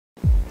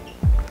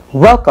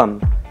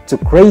Welcome to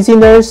Crazy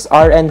Nurse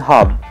RN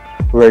Hub,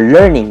 where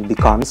learning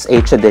becomes a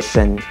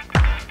tradition.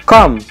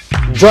 Come,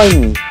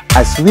 join me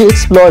as we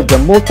explore the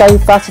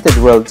multifaceted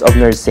world of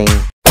nursing.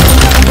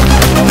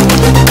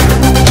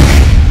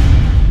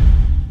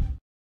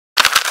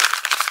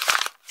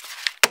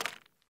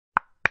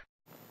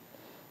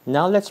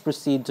 Now let's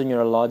proceed to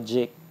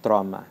neurologic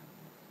trauma.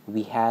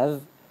 We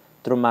have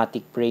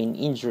traumatic brain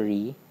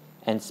injury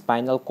and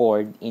spinal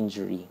cord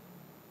injury.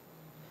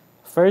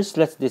 First,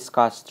 let's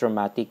discuss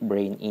traumatic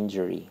brain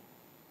injury.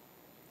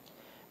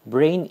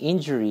 Brain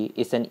injury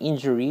is an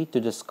injury to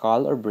the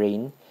skull or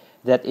brain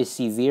that is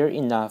severe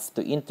enough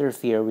to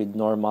interfere with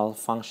normal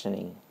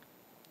functioning.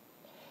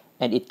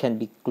 And it can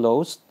be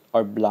closed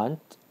or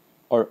blunt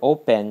or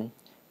open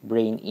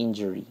brain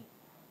injury.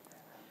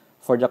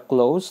 For the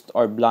closed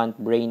or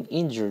blunt brain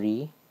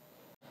injury,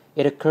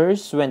 it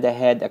occurs when the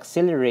head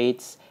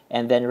accelerates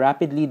and then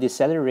rapidly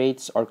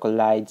decelerates or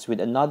collides with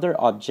another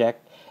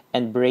object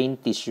and brain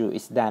tissue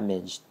is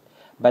damaged,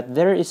 but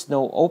there is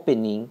no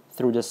opening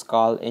through the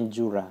skull and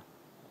dura.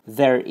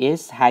 There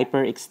is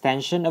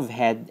hyperextension of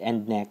head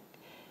and neck,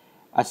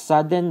 a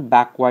sudden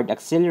backward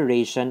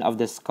acceleration of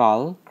the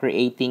skull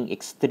creating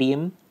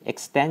extreme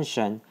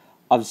extension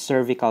of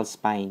cervical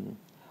spine.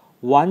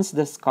 Once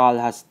the skull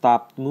has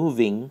stopped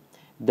moving,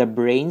 the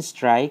brain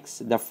strikes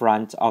the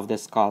front of the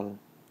skull.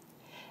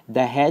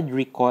 The head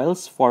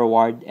recoils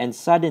forward and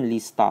suddenly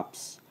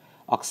stops.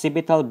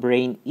 Occipital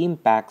brain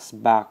impacts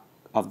back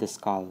of the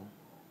skull.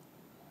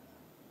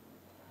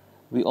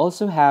 We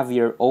also have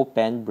your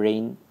open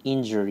brain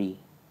injury.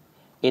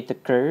 It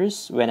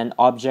occurs when an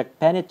object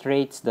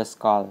penetrates the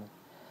skull,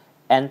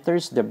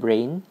 enters the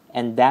brain,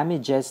 and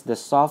damages the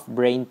soft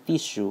brain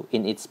tissue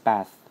in its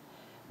path.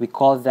 We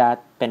call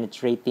that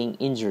penetrating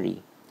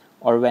injury,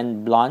 or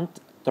when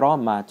blunt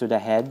trauma to the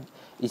head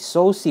is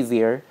so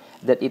severe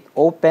that it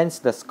opens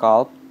the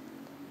skull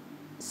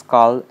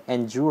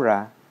and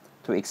dura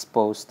to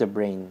expose the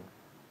brain.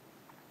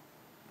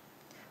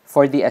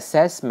 For the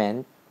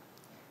assessment,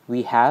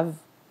 we have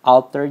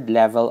altered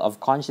level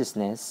of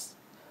consciousness,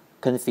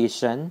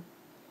 confusion,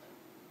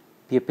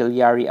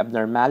 pupillary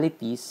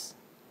abnormalities.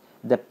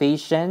 The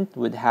patient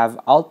would have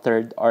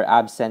altered or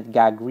absent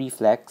gag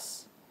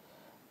reflex,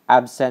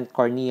 absent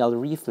corneal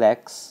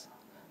reflex,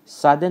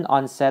 sudden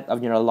onset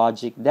of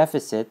neurologic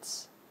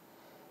deficits,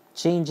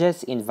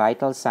 changes in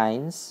vital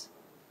signs,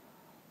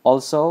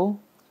 also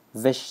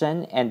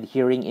vision and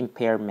hearing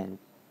impairment,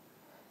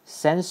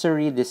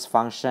 sensory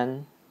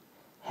dysfunction,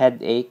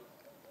 headache,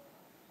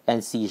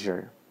 and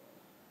seizure.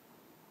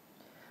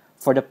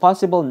 For the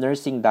possible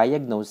nursing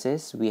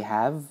diagnosis, we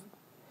have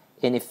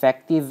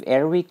ineffective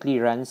airway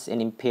clearance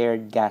and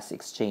impaired gas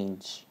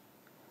exchange,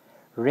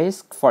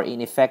 risk for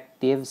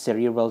ineffective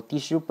cerebral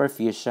tissue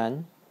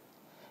perfusion,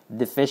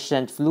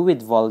 deficient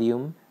fluid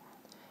volume,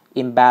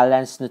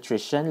 imbalanced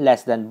nutrition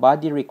less than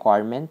body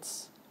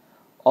requirements,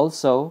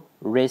 also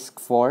risk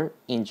for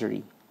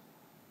injury.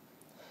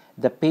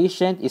 The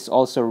patient is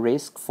also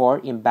risk for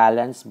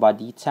imbalanced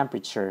body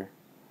temperature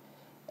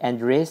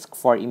and risk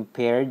for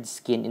impaired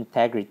skin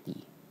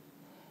integrity,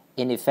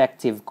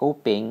 ineffective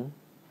coping,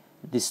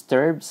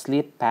 disturbed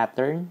sleep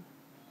pattern,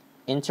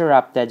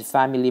 interrupted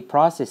family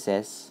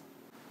processes,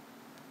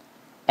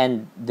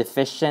 and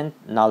deficient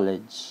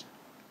knowledge.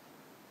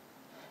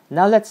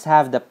 Now let's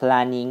have the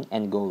planning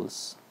and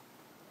goals.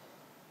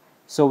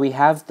 So we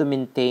have to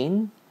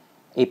maintain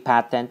a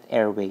patent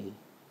airway.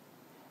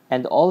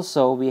 And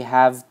also we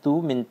have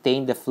to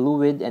maintain the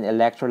fluid and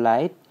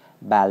electrolyte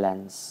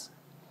balance,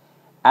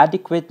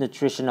 adequate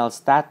nutritional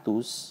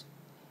status,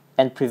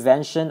 and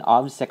prevention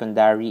of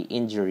secondary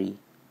injury,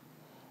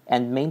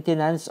 and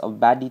maintenance of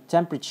body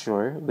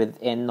temperature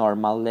within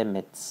normal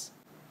limits.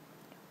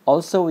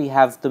 Also, we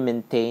have to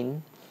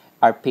maintain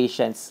our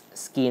patient's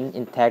skin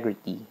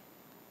integrity,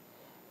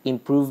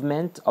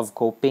 improvement of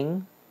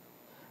coping,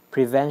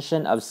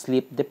 prevention of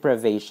sleep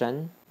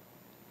deprivation,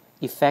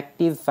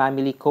 effective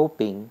family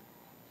coping,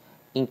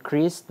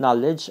 increased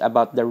knowledge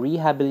about the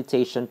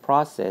rehabilitation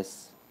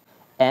process,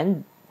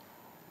 and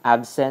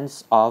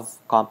absence of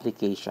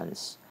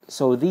complications.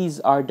 So these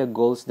are the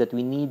goals that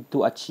we need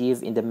to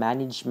achieve in the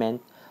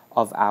management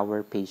of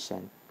our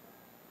patient.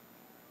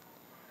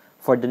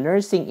 For the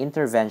nursing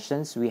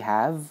interventions, we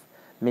have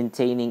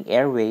maintaining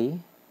airway,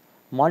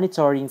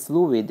 monitoring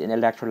fluid and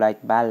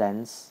electrolyte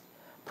balance,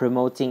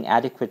 promoting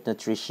adequate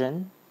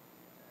nutrition,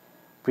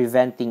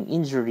 preventing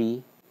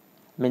injury,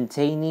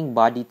 maintaining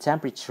body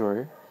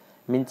temperature,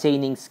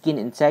 maintaining skin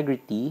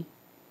integrity,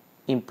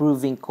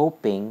 improving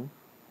coping,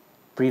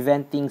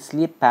 preventing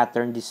sleep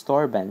pattern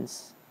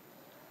disturbance,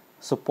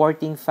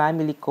 supporting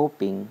family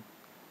coping,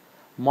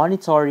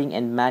 monitoring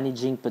and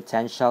managing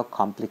potential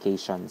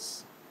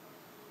complications,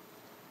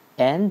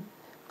 and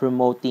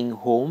promoting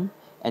home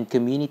and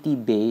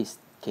community-based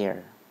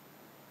care.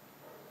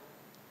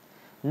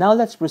 Now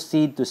let's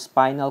proceed to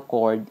spinal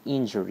cord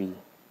injury.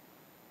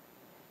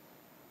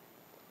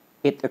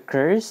 It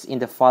occurs in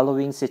the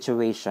following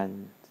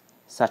situations,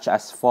 such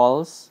as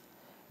falls,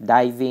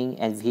 diving,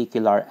 and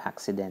vehicular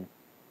accident.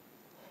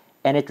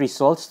 and it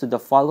results to the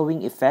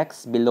following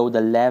effects below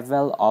the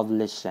level of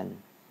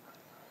lesion.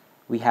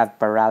 We have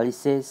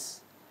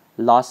paralysis,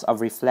 loss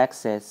of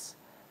reflexes,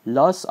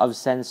 loss of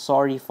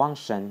sensory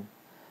function,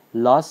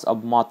 loss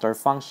of motor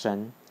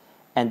function,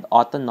 and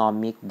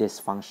autonomic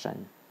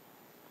dysfunction.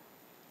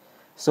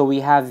 So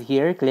we have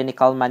here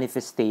clinical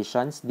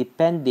manifestations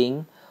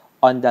depending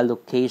on the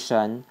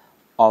location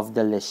of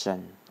the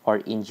lesion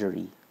or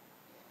injury.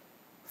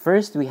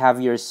 First, we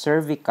have your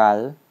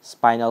cervical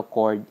spinal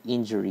cord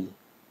injury.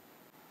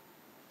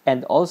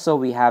 And also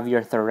we have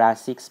your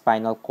thoracic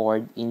spinal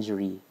cord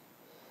injury.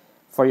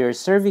 For your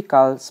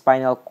cervical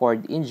spinal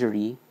cord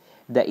injury,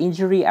 the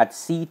injury at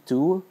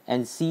C2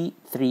 and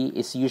C3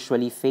 is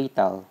usually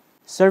fatal.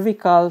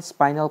 Cervical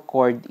spinal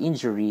cord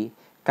injury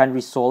can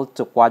result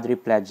to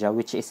quadriplegia,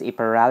 which is a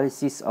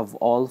paralysis of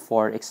all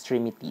four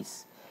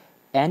extremities,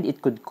 and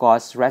it could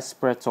cause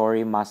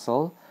respiratory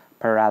muscle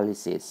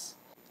paralysis.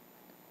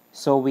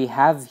 So we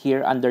have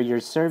here under your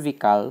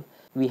cervical,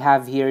 we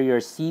have here your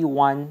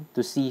C1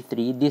 to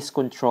C3. This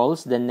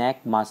controls the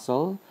neck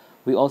muscle.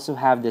 We also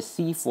have the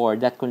C4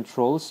 that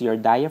controls your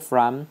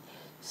diaphragm,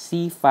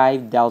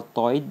 C5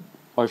 deltoid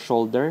or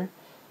shoulder,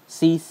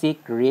 C6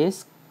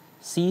 wrist,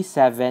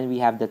 C7 we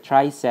have the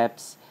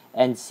triceps,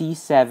 and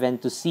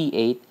C7 to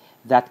C8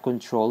 that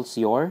controls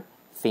your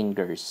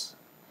fingers.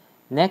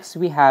 Next,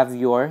 we have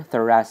your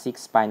thoracic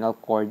spinal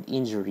cord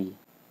injury.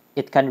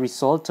 It can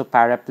result to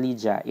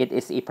paraplegia. It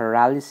is a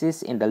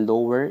paralysis in the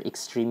lower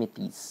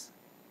extremities.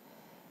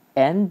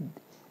 And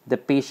the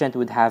patient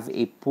would have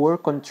a poor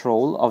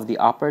control of the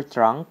upper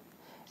trunk,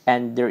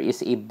 and there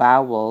is a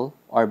bowel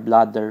or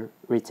bladder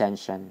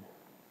retention.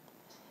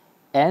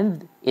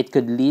 And it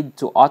could lead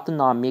to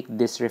autonomic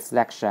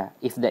dysreflexia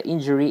if the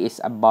injury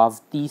is above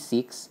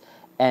T6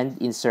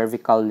 and in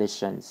cervical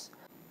lesions.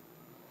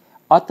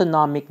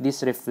 Autonomic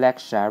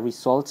dysreflexia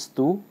results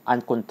to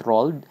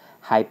uncontrolled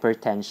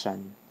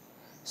hypertension.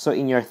 So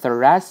in your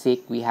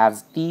thoracic, we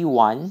have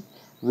T1,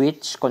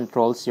 which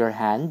controls your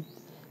hand.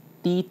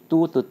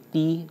 T2 to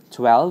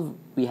T12,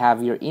 we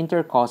have your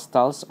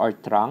intercostals or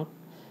trunk.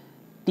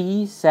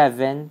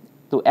 T7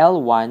 to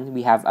L1,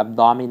 we have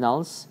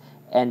abdominals.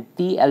 And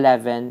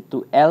T11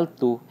 to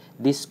L2,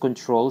 this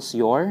controls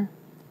your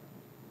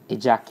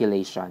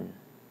ejaculation.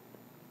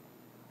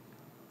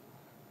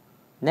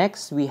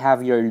 Next, we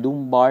have your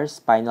lumbar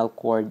spinal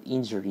cord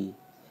injury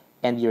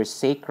and your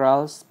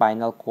sacral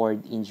spinal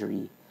cord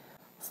injury.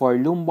 For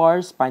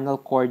lumbar spinal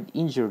cord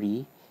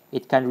injury,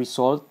 it can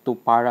result to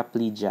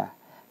paraplegia,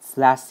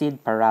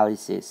 flaccid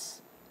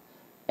paralysis,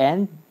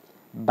 and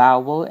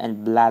bowel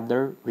and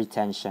bladder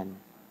retention.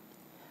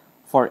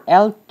 For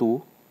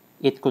L2,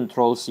 it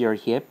controls your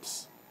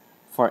hips.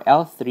 For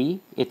L3,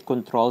 it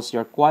controls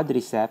your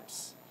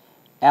quadriceps.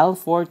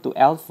 L4 to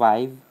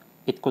L5,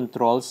 it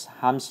controls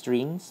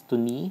hamstrings to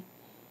knee.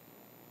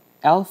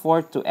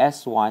 L4 to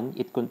S1,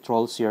 it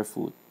controls your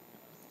foot.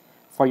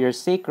 For your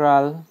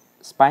sacral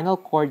spinal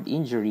cord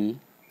injury,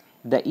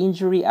 the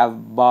injury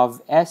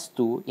above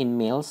S2 in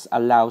males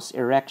allows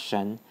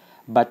erection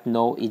but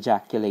no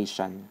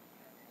ejaculation.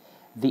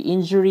 The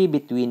injury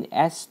between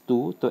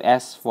S2 to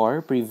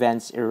S4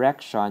 prevents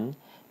erection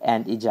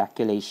and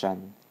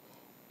ejaculation,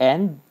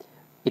 and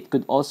it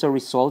could also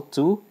result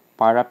to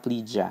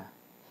paraplegia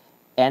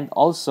and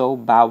also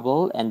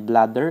bowel and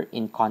bladder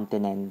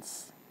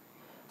incontinence.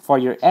 For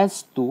your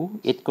S2,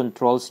 it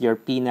controls your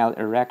penile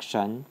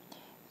erection.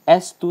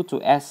 S2 to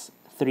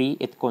S3,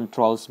 it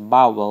controls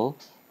bowel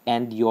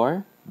and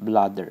your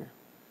bladder.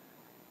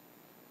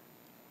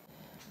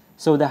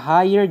 So the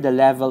higher the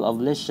level of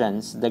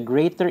lesions, the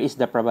greater is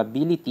the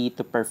probability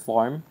to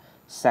perform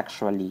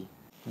sexually.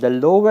 The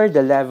lower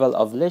the level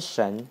of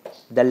lesion,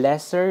 the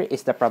lesser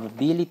is the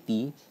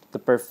probability to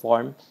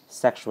perform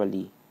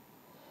sexually.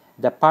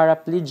 The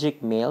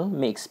paraplegic male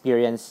may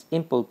experience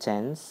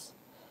impotence.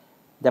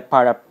 The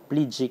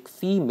paraplegic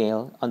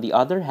female, on the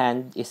other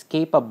hand, is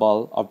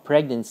capable of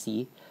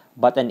pregnancy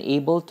but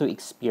unable to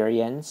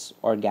experience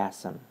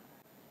orgasm.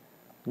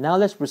 Now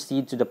let's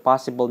proceed to the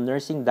possible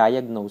nursing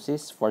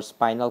diagnosis for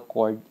spinal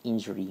cord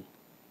injury.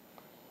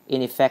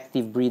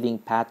 Ineffective breathing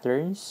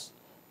patterns,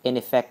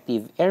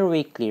 ineffective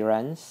airway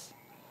clearance,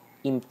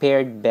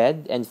 impaired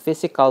bed and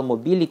physical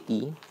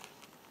mobility,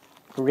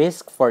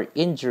 risk for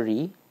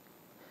injury.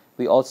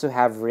 We also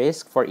have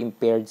risk for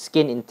impaired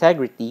skin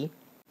integrity,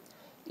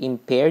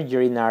 impaired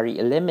urinary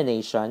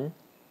elimination,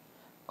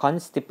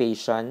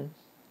 constipation,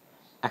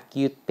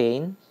 acute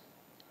pain,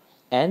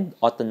 and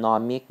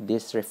autonomic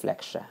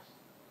dysreflexia.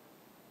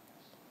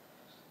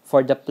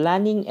 For the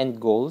planning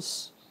and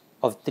goals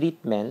of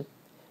treatment,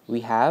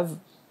 we have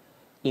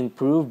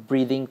improved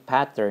breathing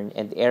pattern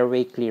and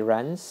airway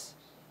clearance,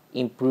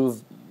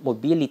 improved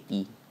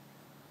mobility,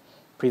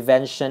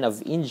 prevention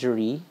of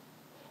injury,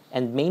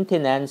 and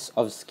maintenance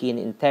of skin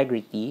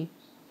integrity,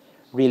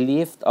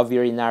 relief of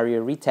urinary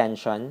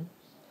retention,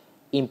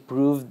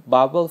 improved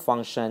bowel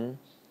function,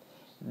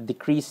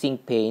 decreasing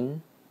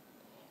pain,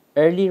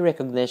 early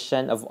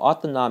recognition of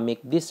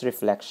autonomic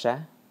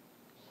dysreflexia,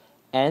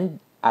 and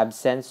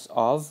absence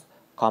of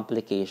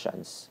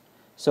complications.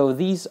 So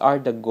these are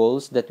the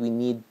goals that we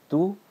need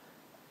to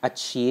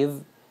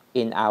achieve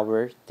in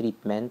our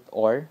treatment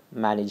or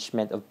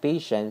management of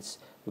patients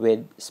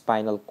with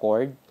spinal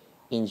cord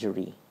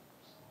injury.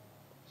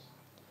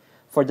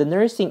 For the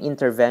nursing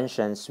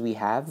interventions, we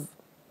have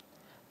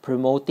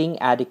promoting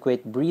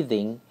adequate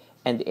breathing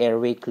and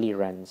airway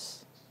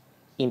clearance,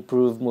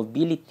 improve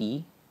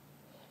mobility,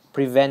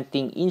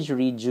 preventing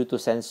injury due to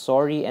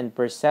sensory and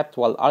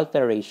perceptual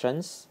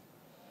alterations,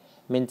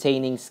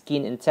 maintaining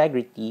skin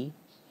integrity,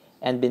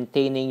 and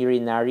maintaining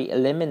urinary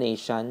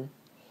elimination,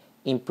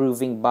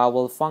 improving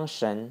bowel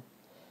function,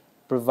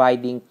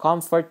 providing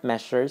comfort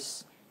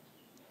measures,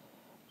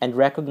 and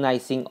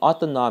recognizing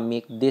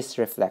autonomic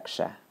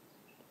dysreflexia,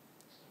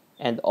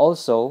 and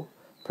also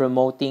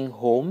promoting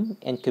home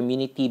and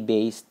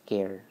community-based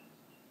care.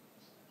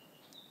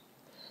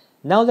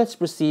 Now let's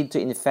proceed to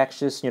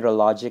infectious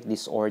neurologic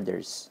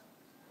disorders.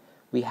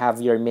 We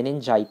have your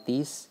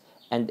meningitis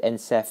and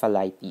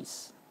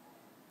encephalitis.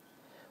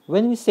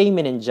 When we say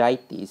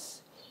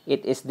meningitis,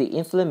 it is the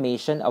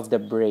inflammation of the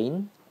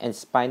brain and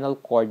spinal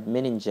cord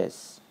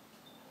meninges.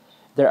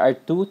 There are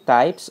two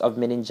types of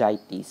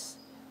meningitis.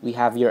 We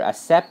have your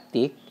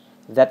aseptic,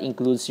 that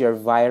includes your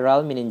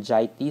viral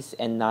meningitis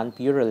and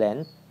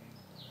non-purulent.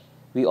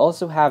 We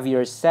also have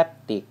your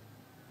septic,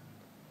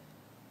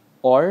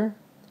 or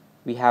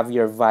we have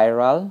your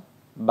viral,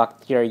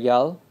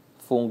 bacterial,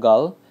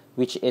 fungal,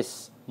 which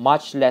is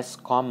much less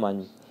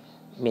common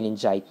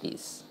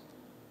meningitis.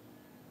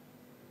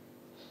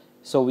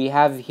 So we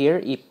have here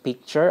a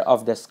picture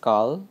of the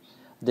skull,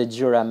 the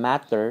dura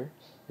mater,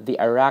 the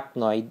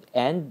arachnoid,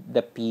 and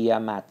the pia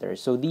mater.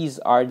 So these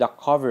are the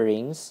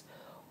coverings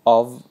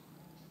of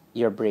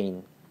your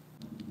brain.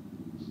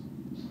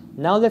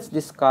 Now let's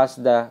discuss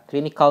the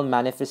clinical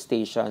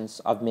manifestations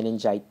of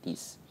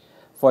meningitis.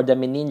 For the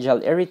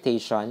meningeal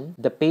irritation,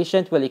 the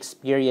patient will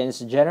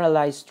experience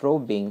generalized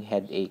throbbing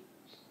headache,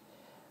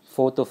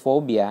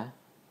 photophobia,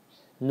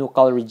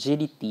 nuchal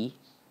rigidity,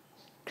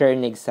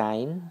 Koenig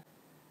sign,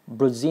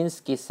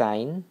 Brudzinski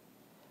sign,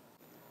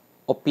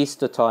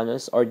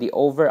 opisthotonus, or the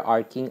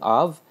overarching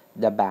of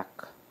the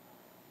back.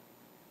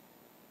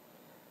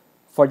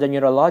 For the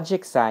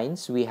neurologic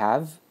signs, we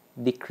have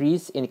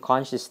decrease in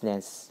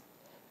consciousness,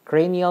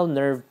 cranial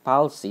nerve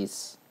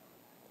palsies,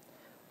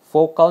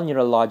 focal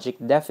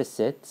neurologic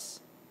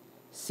deficits,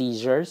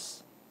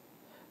 seizures,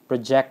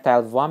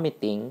 projectile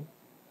vomiting,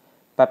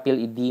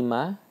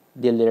 papilledema,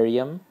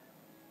 delirium,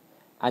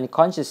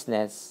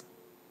 unconsciousness.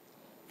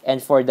 And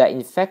for the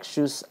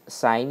infectious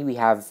sign, we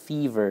have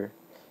fever,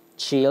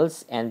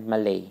 chills, and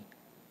malaise.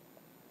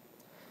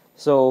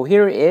 So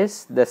here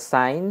is the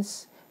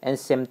signs and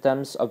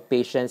symptoms of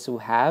patients who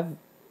have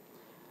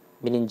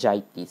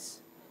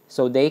meningitis.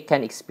 So they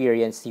can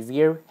experience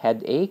severe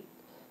headache,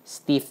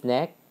 stiff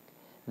neck,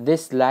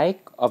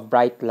 dislike of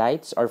bright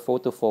lights or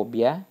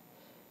photophobia,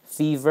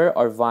 fever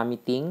or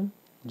vomiting,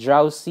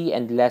 drowsy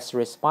and less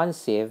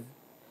responsive,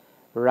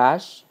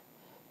 rash.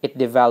 It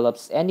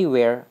develops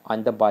anywhere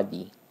on the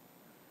body.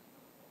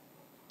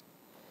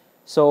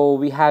 So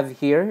we have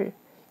here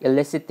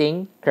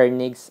eliciting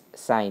Koenig's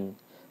sign.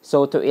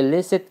 So to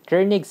elicit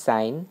Koenig's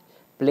sign,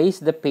 place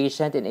the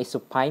patient in a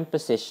supine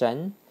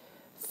position,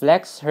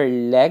 flex her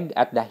leg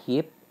at the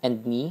hip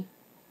and knee,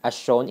 as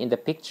shown in the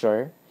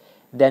picture,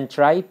 then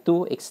try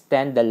to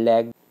extend the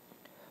leg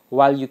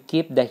while you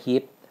keep the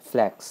hip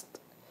flexed.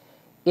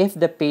 If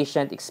the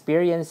patient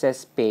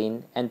experiences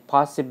pain and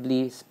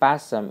possibly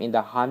spasm in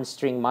the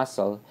hamstring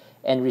muscle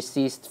and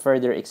resists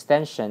further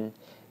extension,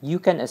 you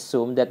can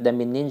assume that the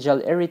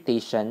meningeal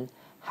irritation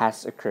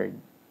has occurred.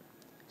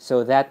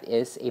 So that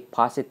is a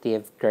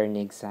positive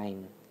Koenig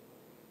sign.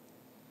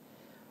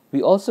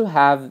 We also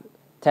have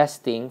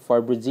testing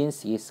for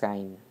Brudzinski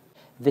sign.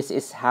 This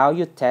is how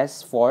you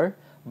test for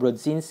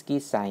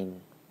Brudzinski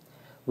sign.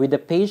 With the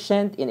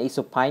patient in a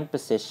supine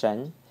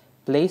position,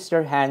 place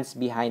your hands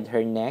behind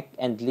her neck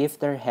and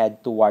lift her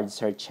head towards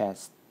her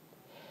chest.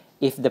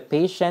 If the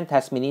patient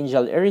has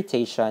meningeal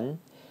irritation,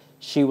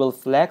 she will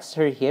flex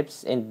her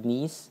hips and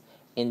knees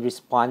in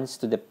response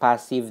to the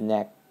passive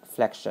neck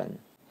flexion.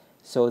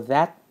 So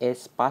that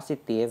is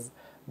positive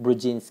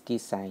Brudzinski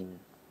sign.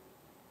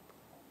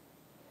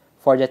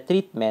 For the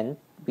treatment,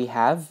 we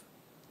have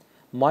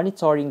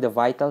monitoring the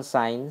vital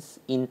signs,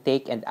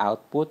 intake and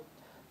output,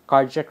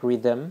 cardiac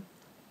rhythm,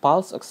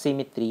 pulse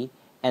oximetry,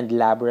 and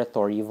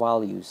laboratory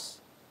values.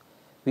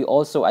 We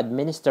also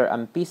administer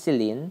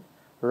ampicillin,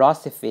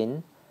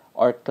 rosifin,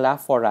 or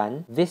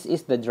claforan. This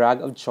is the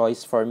drug of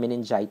choice for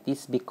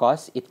meningitis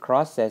because it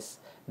crosses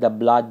the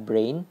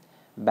blood-brain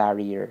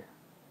barrier.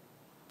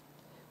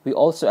 We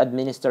also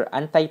administer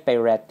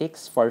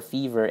antipyretics for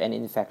fever and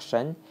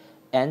infection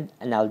and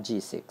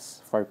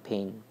analgesics for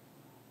pain.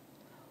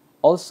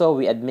 Also,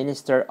 we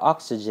administer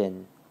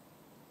oxygen.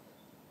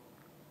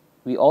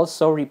 We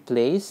also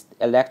replaced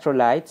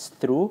electrolytes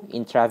through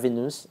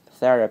intravenous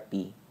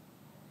therapy.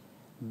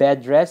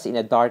 Bed rest in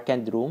a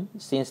darkened room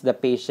since the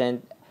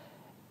patient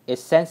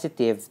is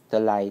sensitive to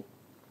light.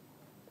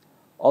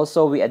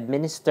 Also, we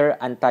administer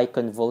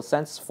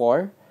anticonvulsants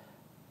for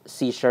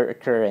seizure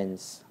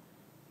occurrence.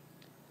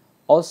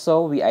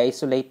 Also, we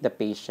isolate the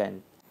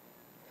patient.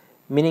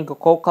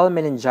 Meningococcal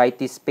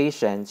meningitis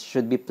patients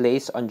should be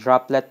placed on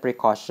droplet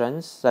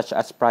precautions such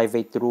as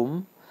private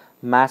room,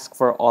 mask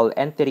for all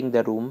entering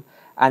the room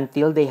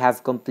until they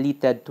have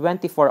completed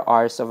 24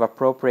 hours of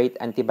appropriate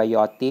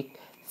antibiotic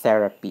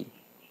therapy.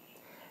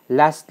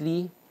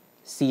 Lastly,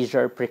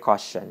 seizure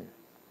precaution.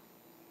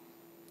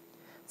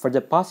 For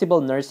the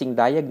possible nursing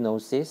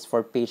diagnosis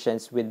for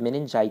patients with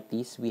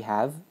meningitis, we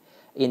have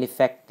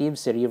ineffective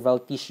cerebral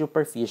tissue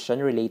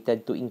perfusion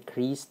related to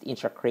increased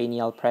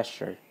intracranial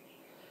pressure,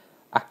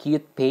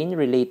 acute pain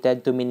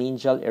related to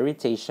meningeal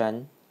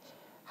irritation,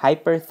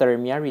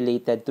 hyperthermia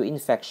related to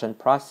infection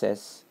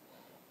process,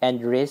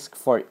 and risk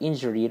for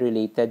injury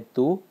related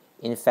to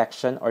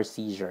infection or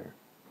seizure.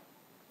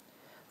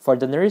 For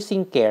the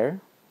nursing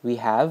care, we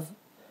have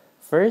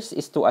first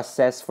is to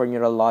assess for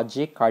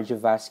neurologic,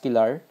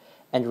 cardiovascular,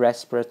 and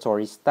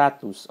respiratory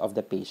status of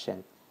the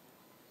patient.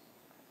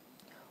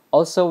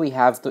 Also, we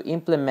have to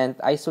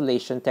implement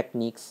isolation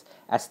techniques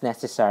as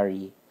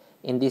necessary.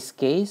 In this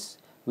case,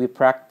 we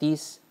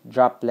practice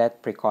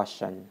droplet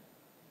precaution.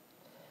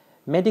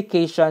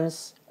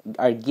 Medications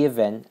are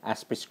given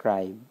as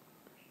prescribed.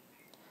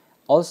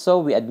 Also,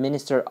 we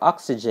administer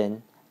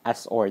oxygen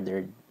as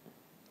ordered.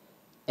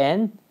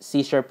 And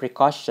seizure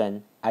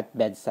precaution at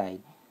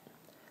bedside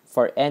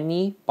for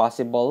any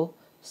possible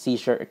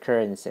seizure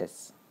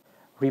occurrences.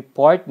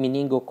 Report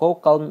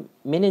meningococcal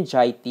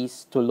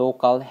meningitis to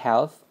local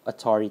health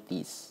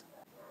authorities.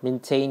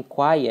 Maintain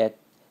quiet,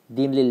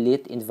 dimly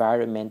lit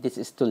environment. This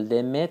is to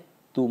limit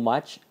too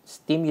much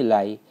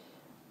stimuli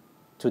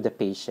to the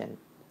patient.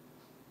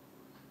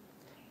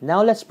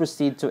 Now let's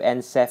proceed to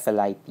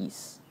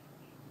encephalitis.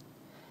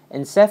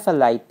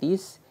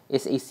 Encephalitis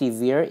is a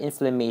severe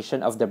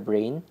inflammation of the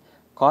brain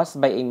caused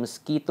by a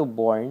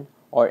mosquito-borne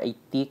or a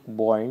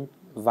tick-borne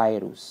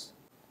virus.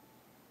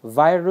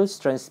 Virus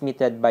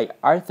transmitted by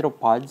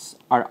arthropods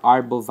are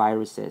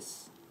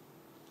arboviruses.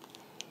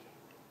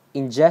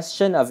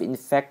 Ingestion of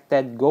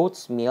infected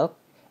goat's milk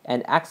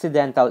and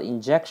accidental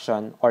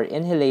injection or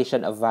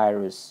inhalation of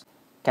virus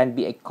can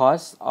be a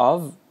cause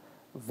of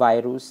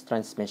virus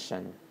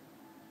transmission.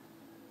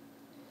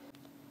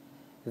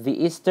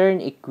 The Eastern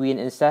equine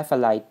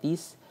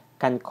encephalitis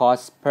can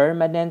cause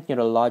permanent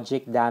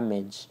neurologic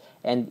damage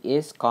and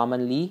is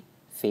commonly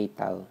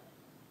fatal.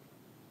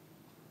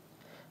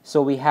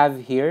 So we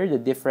have here the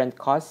different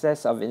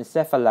causes of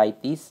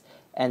encephalitis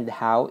and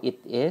how it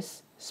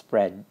is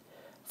spread.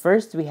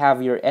 First, we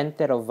have your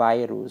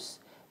enterovirus,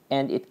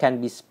 and it can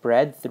be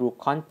spread through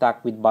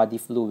contact with body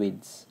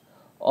fluids.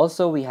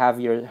 Also, we have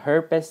your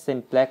herpes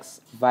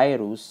simplex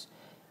virus.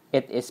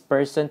 It is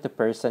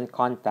person-to-person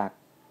contact.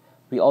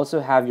 We also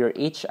have your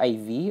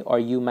HIV or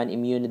human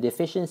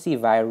immunodeficiency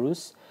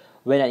virus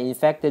when an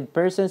infected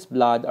person's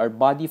blood or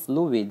body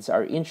fluids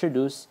are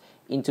introduced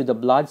into the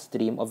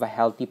bloodstream of a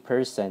healthy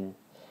person.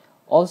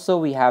 Also,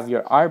 we have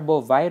your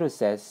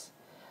arboviruses,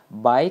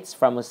 bites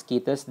from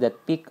mosquitoes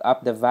that pick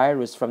up the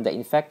virus from the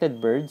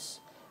infected birds,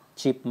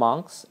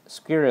 chipmunks,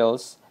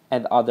 squirrels,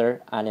 and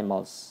other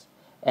animals.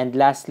 And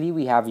lastly,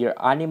 we have your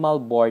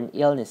animal-borne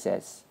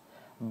illnesses,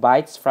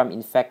 bites from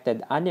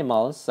infected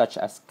animals such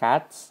as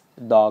cats,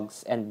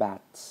 dogs, and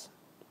bats.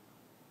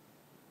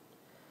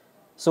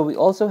 So we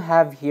also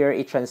have here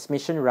a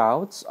transmission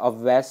routes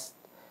of West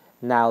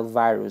Nile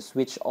virus,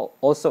 which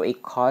also a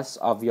cause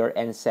of your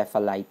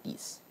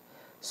encephalitis.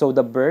 So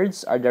the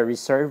birds are the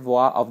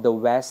reservoir of the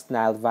West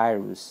Nile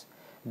virus.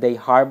 They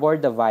harbor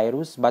the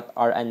virus but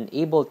are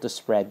unable to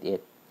spread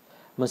it.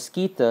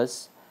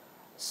 Mosquitoes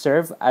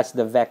serve as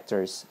the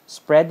vectors,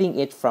 spreading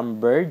it from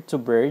bird to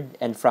bird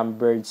and from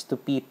birds to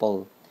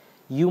people.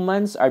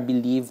 Humans are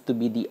believed to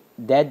be the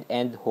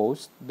dead-end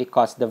host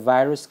because the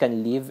virus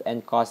can live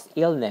and cause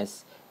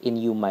illness in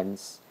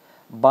humans.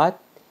 But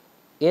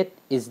it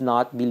is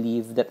not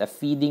believed that a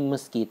feeding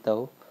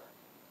mosquito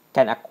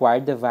can acquire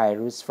the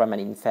virus from an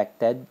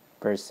infected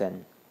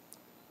person.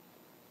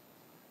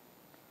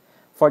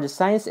 For the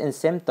signs and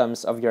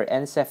symptoms of your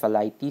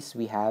encephalitis,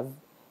 we have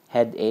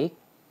headache,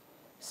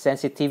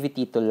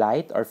 sensitivity to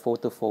light or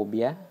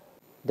photophobia.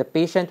 The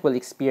patient will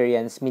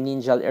experience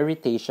meningeal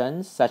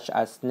irritations such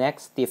as neck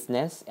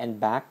stiffness and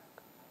back,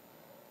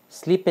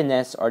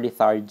 sleepiness or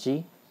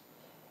lethargy,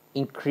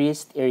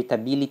 increased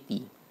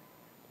irritability,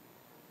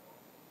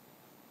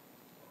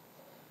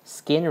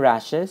 skin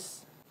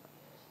rashes,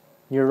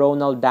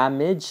 neuronal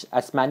damage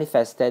as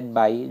manifested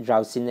by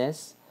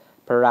drowsiness,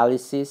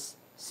 paralysis,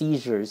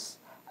 seizures,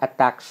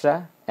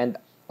 ataxia, and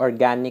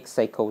organic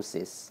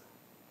psychosis,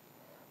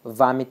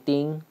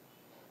 vomiting,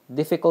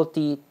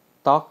 difficulty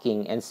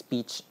talking and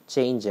speech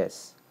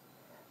changes,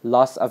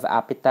 loss of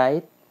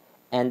appetite,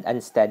 and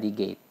unsteady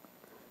gait.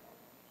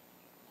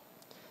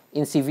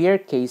 In severe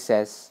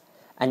cases,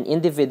 an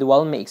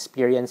individual may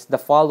experience the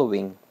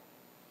following: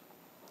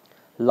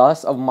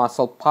 loss of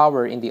muscle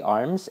power in the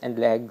arms and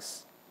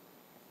legs,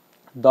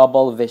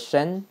 double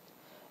vision,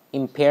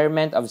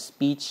 impairment of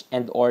speech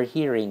and or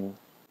hearing,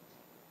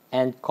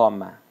 and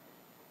coma.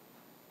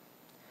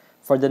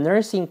 For the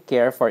nursing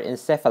care for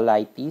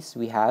encephalitis,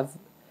 we have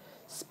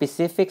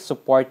specific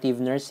supportive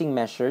nursing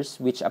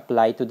measures which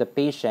apply to the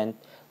patient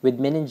with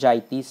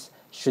meningitis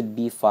should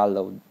be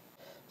followed,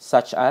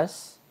 such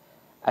as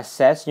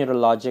assess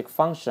neurologic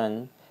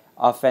function,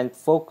 often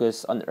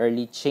focus on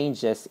early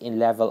changes in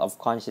level of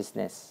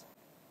consciousness.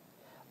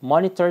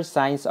 Monitor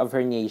signs of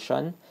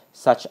herniation,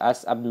 such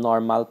as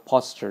abnormal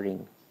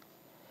posturing.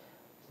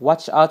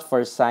 Watch out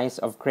for signs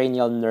of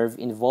cranial nerve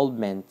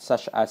involvement,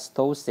 such as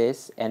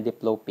ptosis and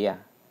diplopia.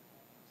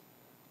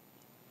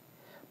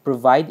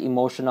 Provide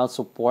emotional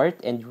support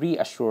and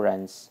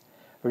reassurance.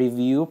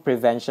 Review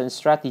prevention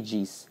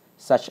strategies,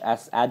 such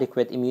as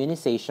adequate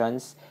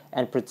immunizations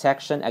and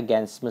protection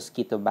against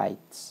mosquito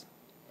bites.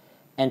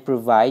 And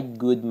provide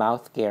good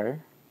mouth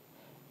care,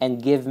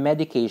 and give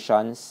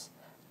medications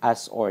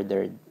as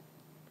ordered.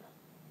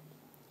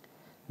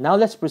 Now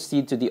let's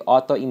proceed to the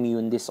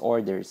autoimmune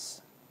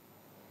disorders.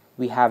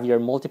 We have your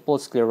multiple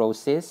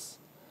sclerosis,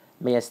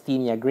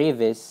 myasthenia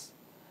gravis,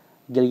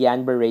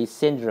 Guillain-Barré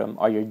syndrome,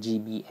 or your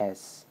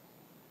GBS.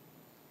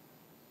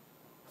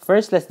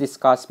 First, let's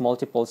discuss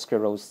multiple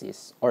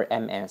sclerosis, or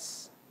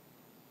MS.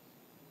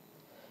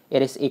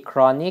 It is a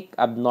chronic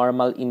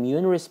abnormal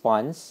immune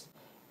response.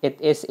 It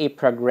is a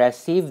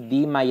progressive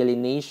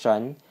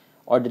demyelination,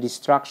 or the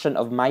destruction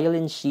of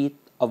myelin sheath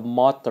of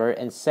motor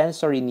and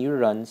sensory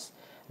neurons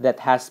that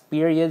has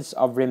periods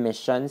of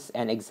remissions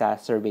and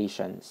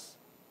exacerbations.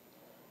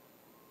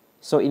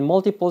 So in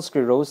multiple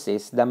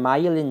sclerosis, the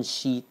myelin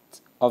sheath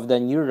of the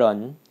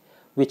neuron,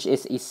 which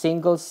is a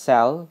single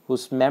cell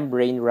whose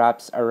membrane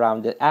wraps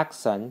around the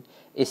axon,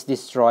 is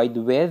destroyed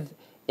with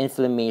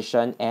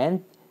inflammation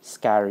and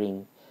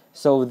scarring.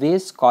 So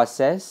this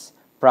causes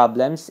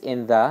problems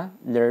in the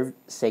nerve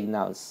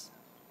signals.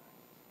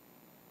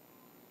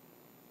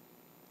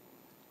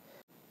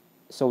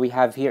 So we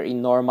have here a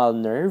normal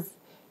nerve,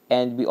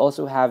 and we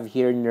also have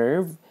here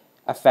nerve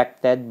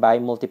affected by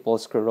multiple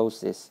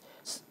sclerosis.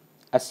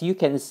 As you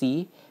can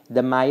see,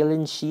 the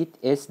myelin sheath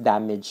is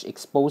damaged,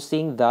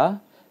 exposing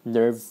the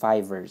nerve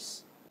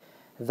fibers.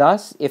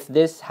 Thus, if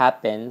this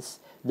happens,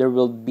 there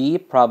will be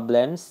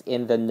problems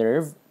in the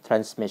nerve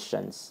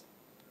transmissions.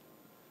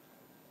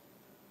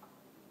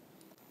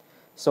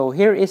 So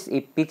here is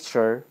a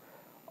picture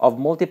of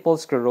multiple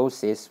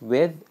sclerosis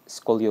with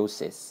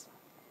scoliosis.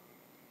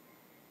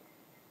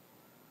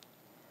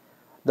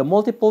 The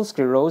multiple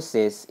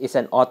sclerosis is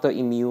an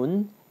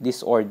autoimmune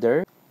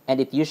disorder, and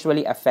it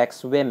usually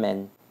affects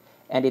women,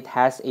 and it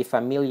has a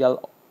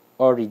familial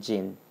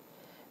origin.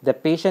 The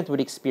patient would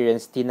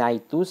experience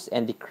tinnitus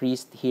and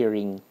decreased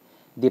hearing,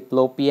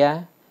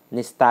 diplopia,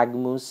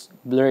 nystagmus,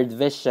 blurred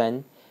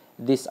vision,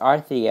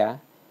 dysarthria,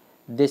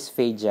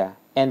 dysphagia,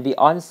 and the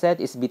onset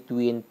is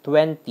between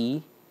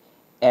 20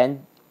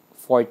 and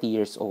 40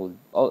 years old.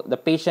 The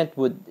patient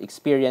would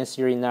experience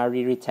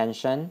urinary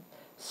retention,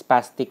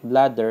 spastic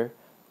bladder,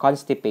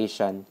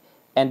 constipation,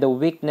 and the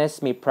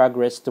weakness may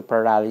progress to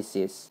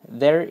paralysis.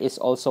 There is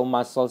also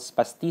muscle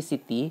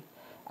spasticity,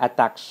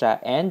 ataxia,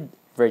 and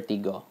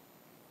vertigo.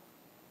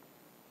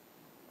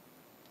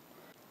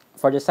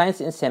 For the signs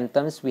and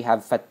symptoms, we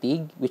have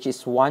fatigue, which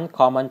is one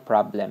common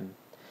problem.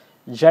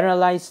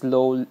 Generalized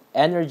low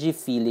energy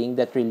feeling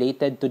that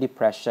related to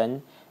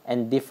depression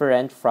and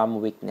different from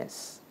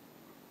weakness.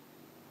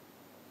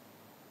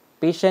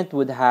 Patient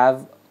would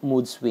have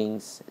mood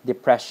swings,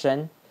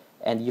 depression,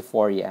 and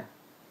euphoria.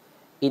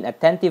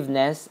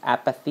 Inattentiveness,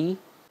 apathy.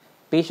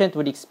 Patient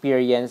would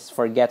experience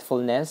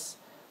forgetfulness,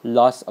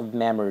 loss of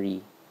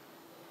memory.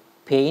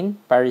 Pain,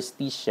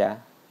 paresthesia.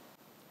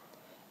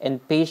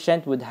 And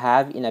patient would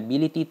have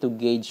inability to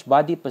gauge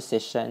body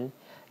position,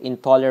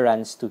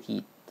 intolerance to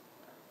heat.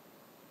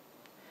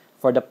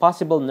 For the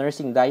possible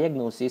nursing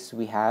diagnosis,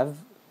 we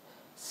have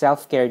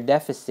self-care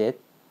deficit,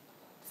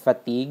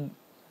 fatigue,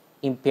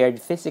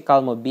 impaired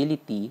physical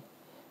mobility,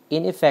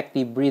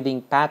 ineffective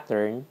breathing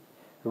pattern,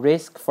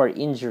 risk for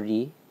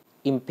injury,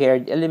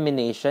 impaired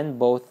elimination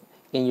both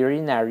in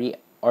urinary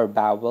or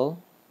bowel,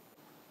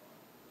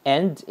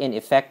 and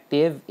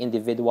ineffective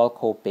individual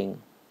coping.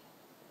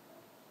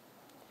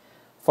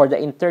 For the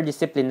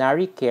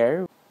interdisciplinary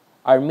care,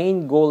 our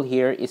main goal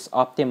here is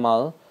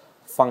optimal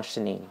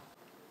functioning.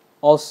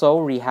 Also,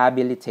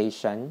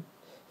 rehabilitation,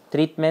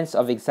 treatments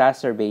of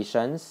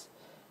exacerbations,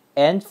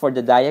 and for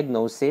the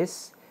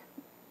diagnosis,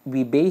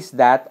 we base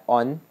that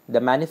on the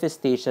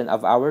manifestation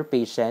of our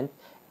patient,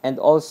 and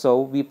also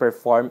we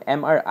perform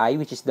MRI,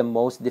 which is the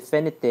most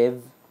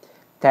definitive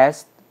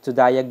test to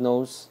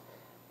diagnose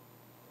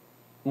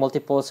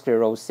multiple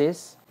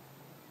sclerosis.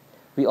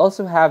 We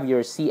also have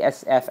your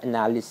CSF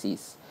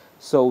analysis.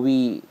 So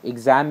we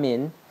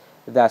examine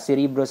the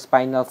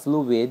cerebrospinal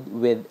fluid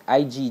with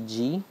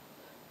IgG,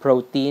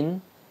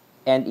 protein,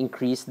 and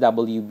increased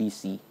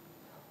WBC.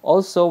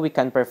 Also, we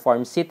can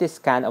perform CT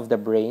scan of the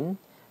brain,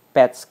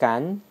 PET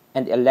scan,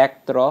 and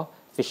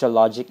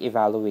electrophysiologic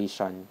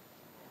evaluation.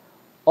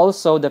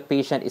 Also, the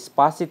patient is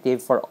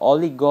positive for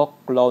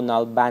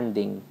oligoclonal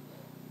banding,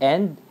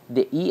 and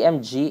the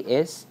EMG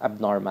is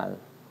abnormal.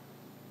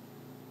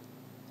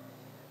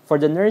 For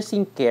the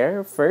nursing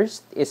care,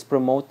 first is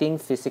promoting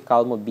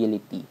physical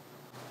mobility.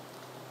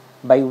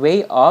 By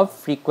way of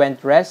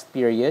frequent rest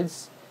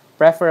periods,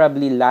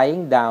 preferably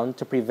lying down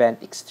to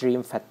prevent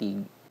extreme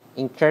fatigue.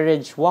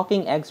 Encourage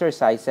walking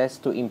exercises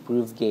to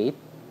improve gait.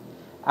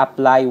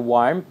 Apply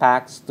warm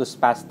packs to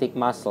spastic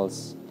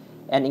muscles.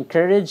 And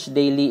encourage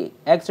daily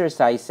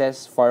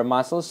exercises for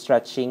muscle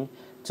stretching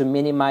to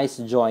minimize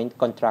joint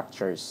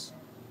contractures.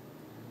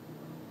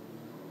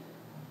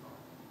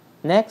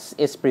 Next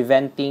is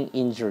preventing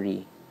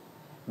injury.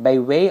 By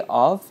way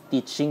of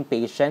teaching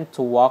patient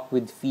to walk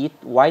with feet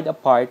wide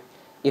apart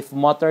if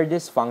motor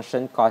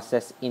dysfunction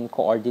causes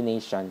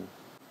incoordination.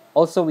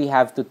 Also, we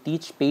have to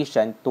teach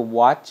patient to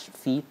watch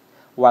feet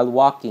while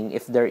walking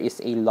if there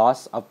is a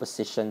loss of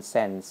position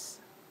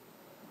sense.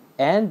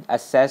 And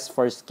assess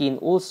for skin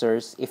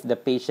ulcers if the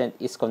patient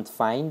is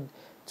confined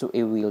to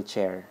a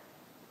wheelchair.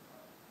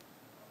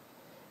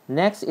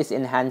 Next is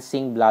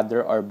enhancing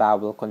bladder or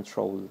bowel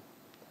control.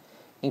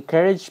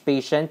 Encourage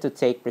patient to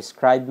take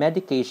prescribed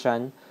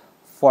medication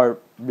for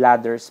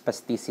bladder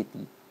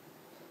spasticity.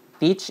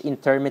 Teach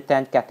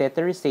intermittent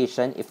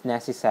catheterization if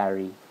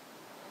necessary.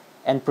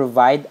 And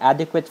provide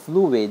adequate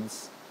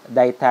fluids,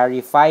 dietary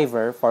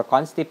fiber for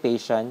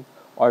constipation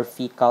or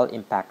fecal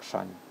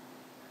impaction.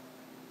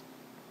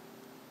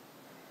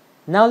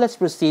 Now let's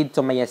proceed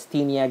to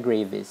myasthenia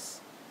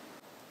gravis.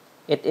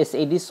 It is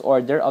a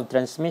disorder of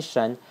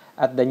transmission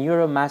at the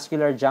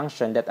neuromuscular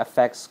junction that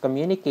affects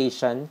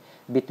communication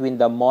between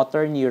the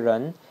motor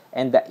neuron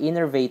and the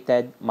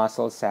innervated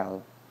muscle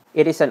cell.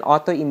 It is an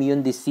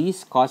autoimmune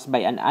disease caused by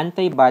an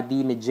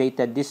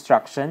antibody-mediated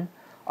destruction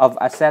of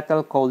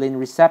acetylcholine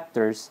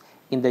receptors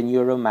in the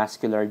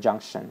neuromuscular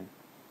junction.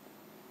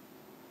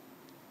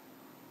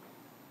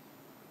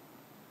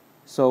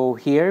 So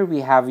here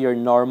we have your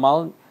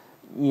normal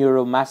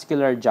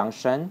neuromuscular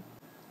junction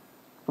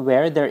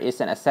where there is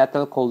an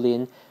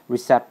acetylcholine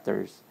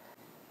receptors.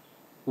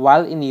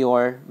 While in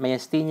your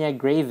myasthenia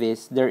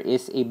gravis, there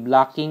is a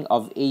blocking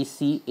of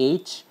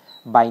ACH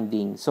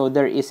binding. So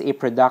there is a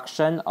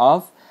production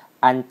of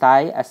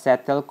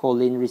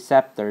anti-acetylcholine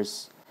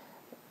receptors,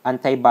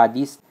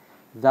 antibodies,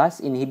 thus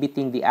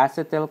inhibiting the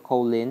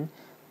acetylcholine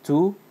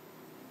to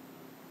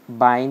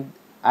bind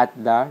at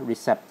the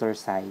receptor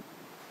site.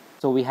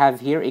 So we have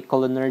here a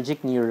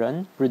cholinergic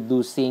neuron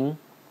producing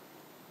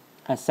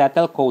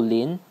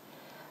acetylcholine.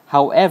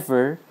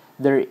 However,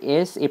 there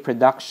is a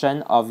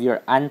production of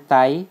your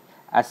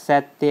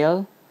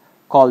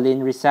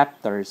anti-acetylcholine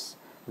receptors.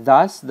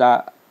 Thus,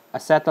 the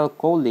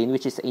acetylcholine,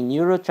 which is a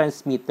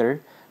neurotransmitter,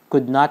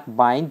 could not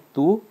bind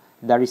to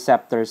the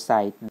receptor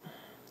site,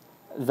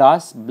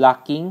 thus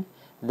blocking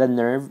the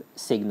nerve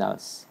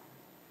signals.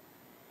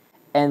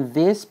 And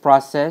this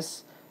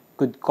process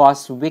could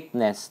cause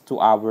weakness to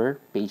our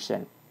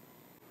patient.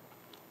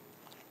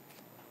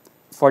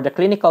 For the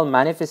clinical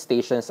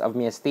manifestations of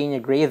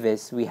myasthenia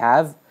gravis, we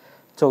have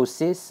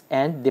ptosis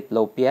and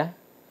diplopia,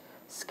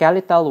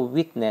 skeletal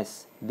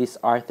weakness,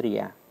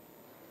 dysarthria,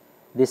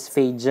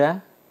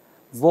 dysphagia,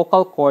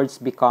 vocal cords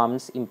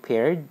becomes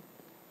impaired,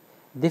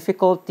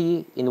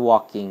 difficulty in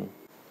walking,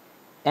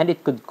 and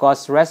it could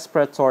cause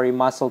respiratory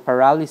muscle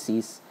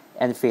paralysis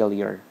and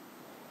failure,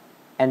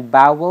 and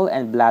bowel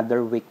and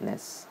bladder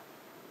weakness.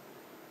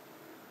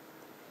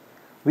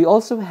 We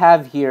also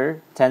have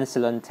here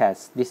tensilon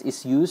test. This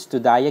is used to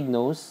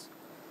diagnose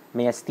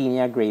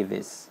myasthenia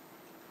gravis.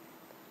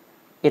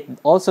 It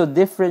also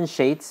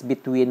differentiates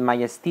between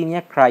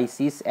myasthenia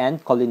crisis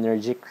and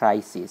cholinergic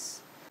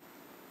crisis.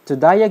 To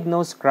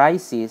diagnose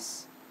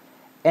crisis,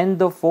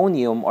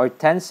 endophonium or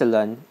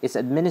tensilon is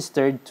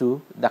administered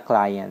to the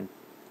client.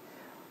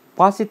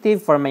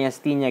 Positive for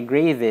myasthenia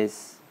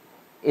gravis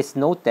is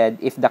noted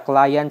if the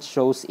client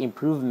shows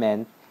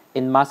improvement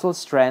in muscle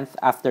strength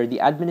after the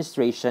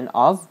administration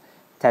of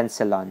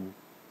tensilon.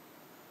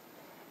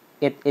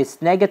 It is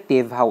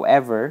negative,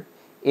 however,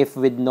 if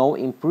with no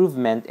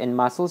improvement in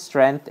muscle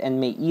strength and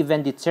may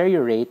even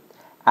deteriorate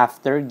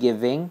after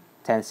giving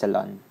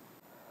tensilon.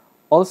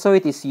 Also,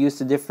 it is used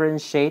to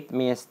differentiate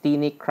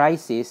myasthenic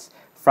crisis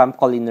from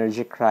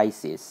cholinergic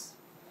crisis.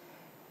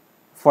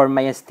 For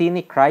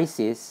myasthenic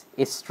crisis,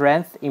 if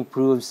strength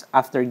improves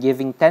after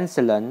giving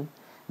tensilon,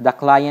 the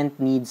client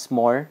needs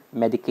more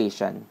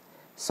medication.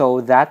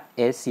 So that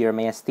is your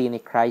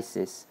myasthenic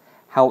crisis.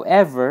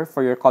 However,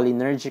 for your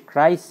cholinergic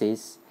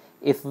crisis,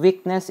 if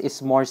weakness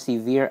is more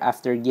severe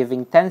after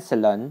giving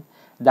tensilon,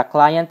 the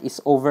client is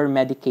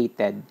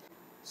over-medicated.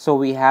 So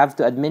we have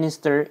to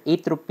administer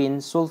atropine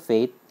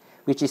sulfate,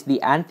 which is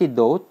the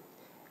antidote,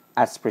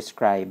 as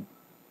prescribed.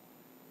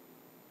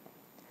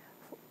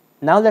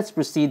 Now let's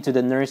proceed to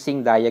the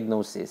nursing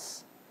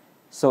diagnosis.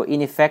 So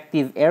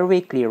ineffective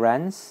airway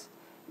clearance,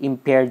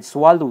 impaired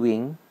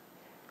swallowing,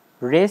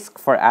 risk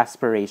for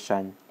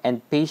aspiration,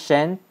 and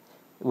patient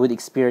would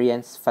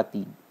experience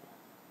fatigue.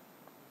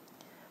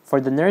 For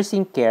the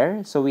nursing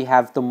care, so we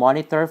have to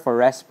monitor for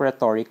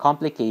respiratory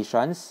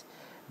complications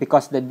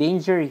because the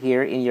danger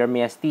here in your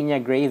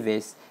myasthenia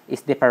gravis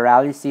is the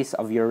paralysis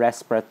of your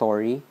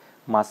respiratory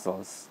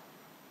muscles.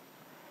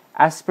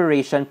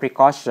 Aspiration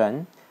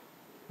precaution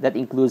that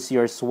includes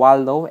your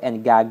swallow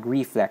and gag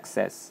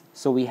reflexes.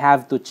 So we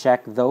have to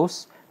check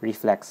those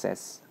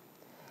reflexes.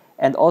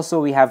 And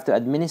also we have to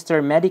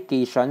administer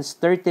medications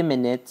 30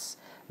 minutes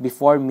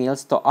before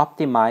meals to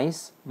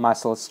optimize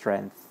muscle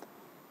strength.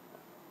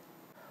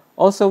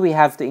 Also, we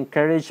have to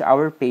encourage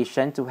our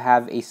patient to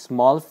have a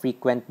small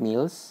frequent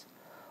meals.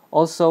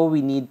 Also,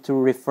 we need to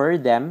refer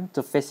them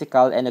to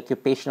physical and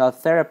occupational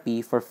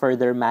therapy for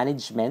further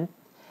management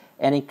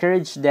and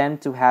encourage them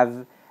to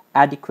have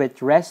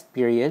adequate rest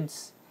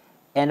periods.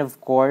 And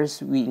of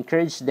course, we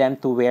encourage them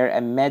to wear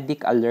a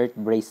medic alert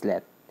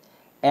bracelet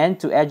and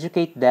to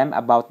educate them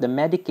about the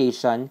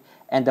medication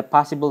and the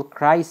possible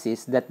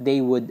crisis that they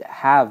would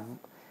have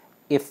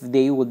if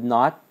they would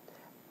not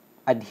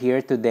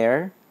adhere to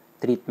their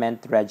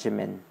treatment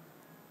regimen.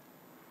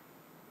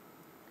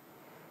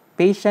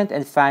 Patient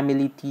and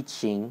family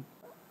teaching.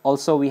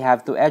 Also, we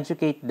have to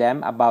educate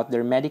them about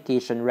their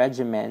medication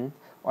regimen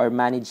or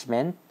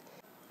management.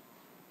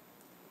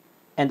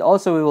 And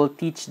also, we will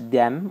teach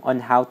them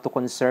on how to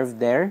conserve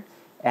their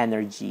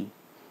energy.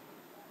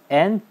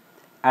 And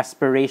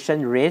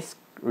aspiration risk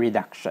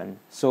reduction.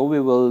 So, we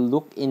will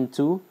look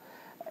into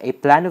a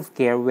plan of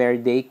care where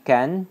they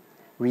can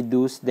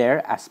reduce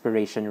their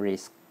aspiration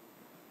risk.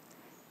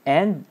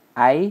 And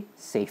eye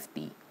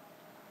safety.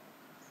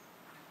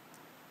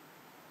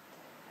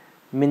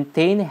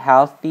 Maintain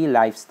healthy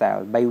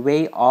lifestyle by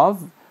way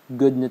of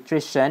good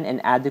nutrition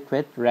and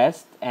adequate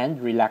rest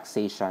and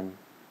relaxation.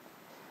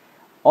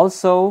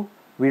 Also,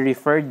 we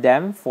referred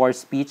them for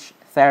speech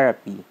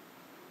therapy.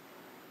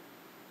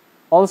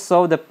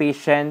 Also, the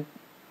patient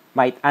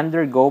might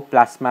undergo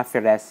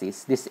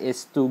plasmapheresis. This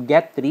is to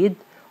get rid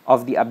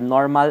of the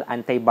abnormal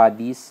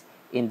antibodies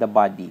in the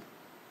body.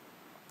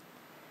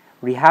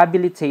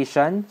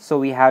 Rehabilitation, so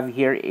we have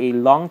here a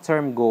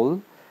long-term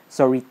goal,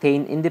 so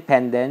retain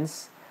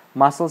independence,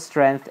 muscle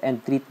strength,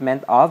 and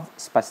treatment of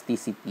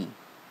spasticity.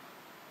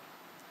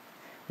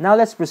 Now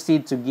let's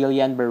proceed to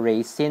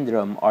Guillain-Barré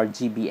syndrome or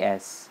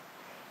GBS.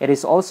 It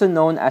is also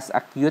known as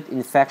acute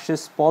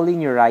infectious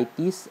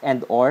polyneuritis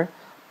and or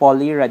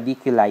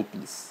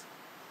polyradiculitis.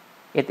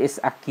 It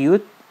is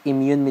acute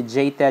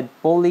immune-mediated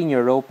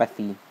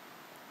polyneuropathy,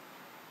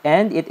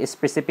 and it is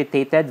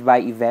precipitated by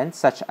events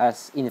such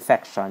as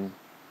infection.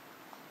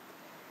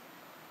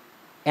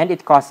 And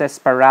it causes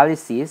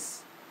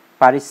paralysis,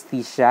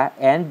 paresthesia,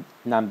 and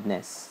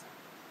numbness.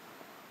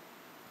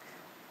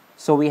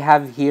 So we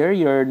have here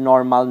your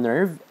normal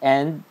nerve,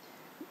 and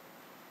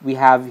we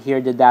have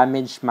here the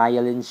damaged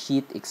myelin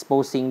sheath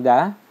exposing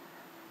the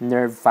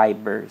nerve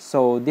fiber.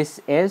 So this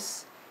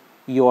is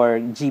your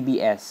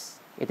GBS.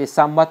 It is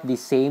somewhat the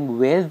same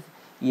with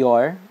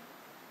your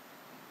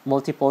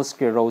multiple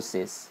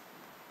sclerosis.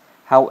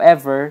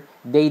 However,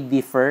 they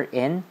differ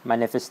in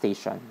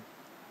manifestation.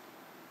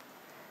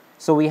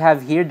 So we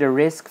have here the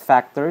risk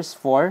factors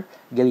for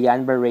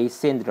Guillain-Barré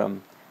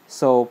syndrome.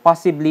 So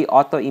possibly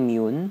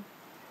autoimmune.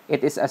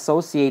 It is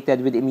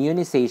associated with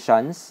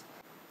immunizations,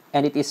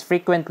 and it is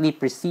frequently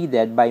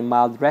preceded by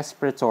mild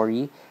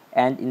respiratory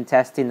and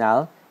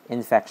intestinal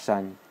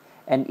infection.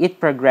 And it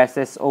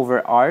progresses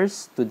over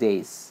hours to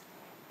days.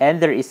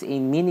 And there is a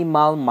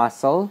minimal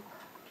muscle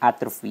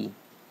atrophy.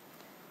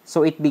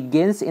 So it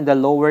begins in the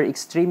lower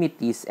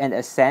extremities and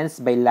ascends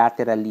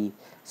bilaterally.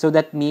 So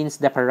that means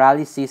the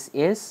paralysis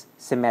is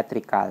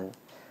symmetrical.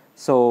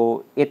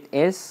 So it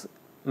is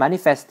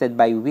manifested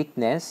by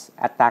weakness,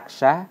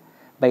 ataxia,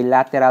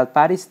 bilateral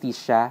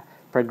paresthesia,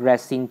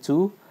 progressing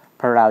to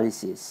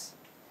paralysis.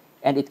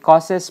 And it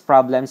causes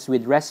problems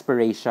with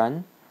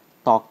respiration,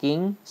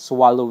 talking,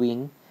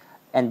 swallowing,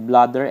 and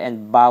bladder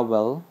and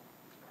bowel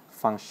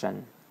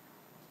function.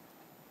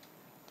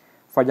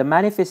 For the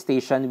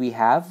manifestation, we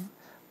have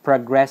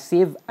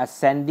progressive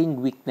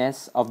ascending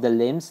weakness of the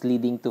limbs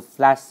leading to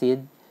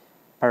flaccid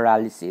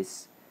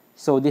paralysis.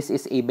 So this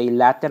is a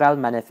bilateral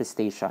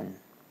manifestation.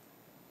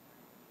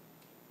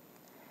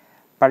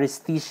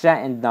 Paresthesia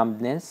and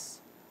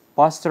numbness,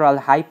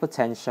 postural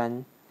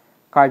hypotension,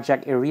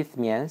 cardiac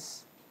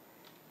arrhythmias,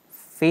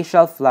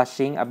 facial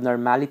flushing,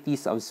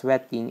 abnormalities of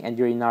sweating, and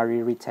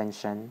urinary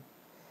retention.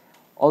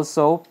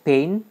 Also,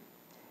 pain,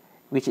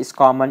 which is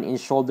common in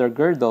shoulder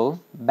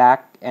girdle,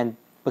 back, and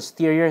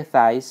posterior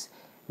thighs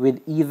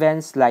with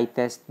even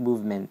slightest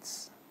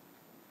movements.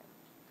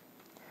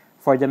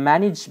 For the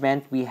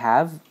management, we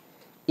have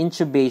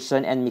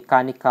intubation and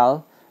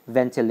mechanical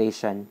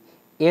ventilation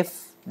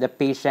if the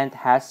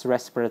patient has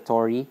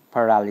respiratory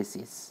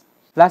paralysis.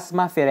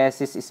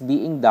 Plasmapheresis is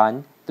being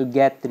done to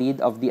get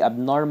rid of the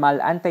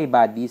abnormal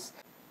antibodies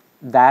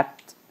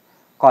that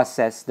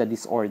causes the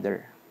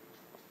disorder.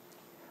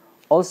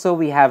 Also,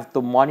 we have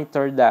to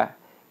monitor the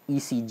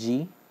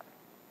ECG.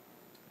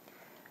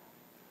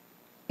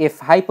 If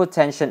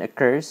hypotension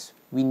occurs,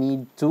 we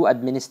need to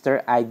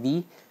administer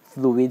IV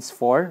fluids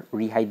for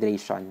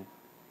rehydration.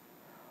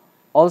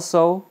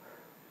 Also,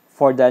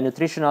 for the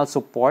nutritional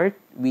support,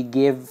 we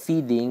give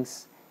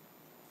feedings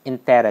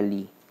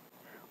enterally.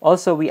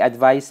 Also, we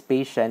advise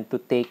patients to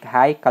take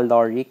high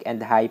caloric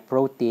and high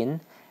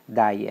protein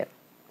diet.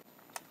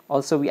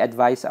 Also, we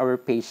advise our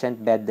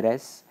patient bed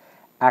rest,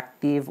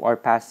 active or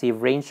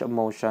passive range of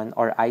motion,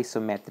 or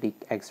isometric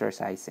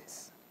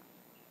exercises.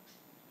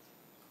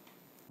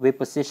 We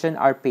position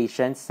our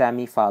patients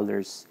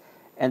semi-Fowlers,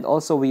 and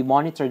also we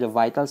monitor the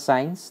vital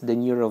signs, the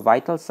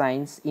neurovital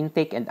signs,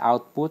 intake and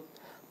output,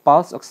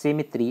 pulse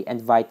oximetry, and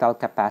vital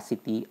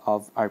capacity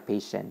of our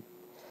patient.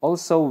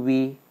 Also,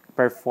 we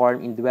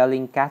perform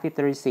indwelling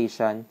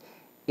catheterization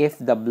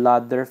if the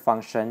bladder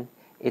function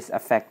is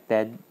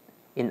affected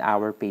in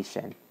our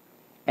patient.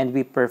 And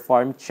we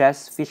perform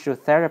chest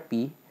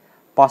physiotherapy,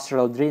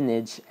 postural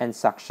drainage, and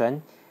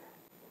suction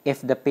if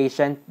the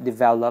patient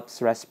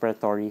develops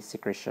respiratory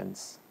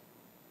secretions.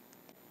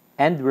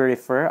 And we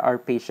refer our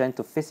patient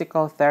to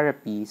physical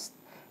therapies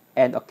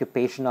and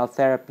occupational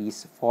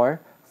therapies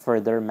for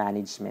further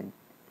management.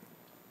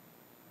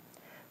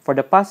 For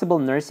the possible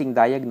nursing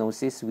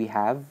diagnosis, we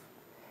have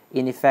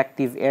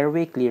ineffective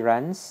airway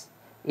clearance,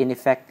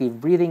 ineffective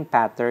breathing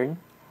pattern,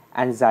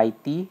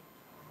 anxiety,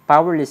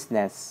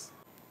 powerlessness,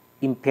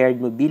 impaired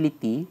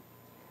mobility,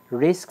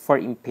 risk for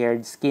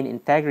impaired skin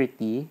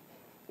integrity,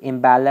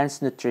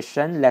 imbalanced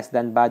nutrition less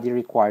than body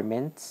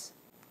requirements,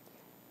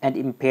 and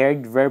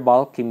impaired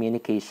verbal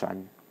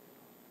communication.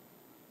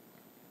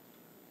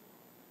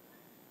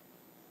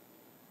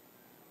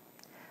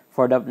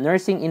 For the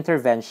nursing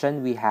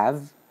intervention, we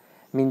have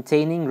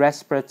maintaining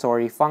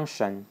respiratory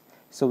function.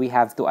 So we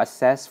have to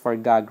assess for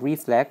gag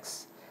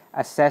reflex,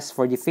 assess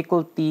for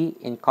difficulty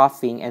in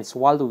coughing and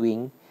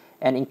swallowing,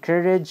 and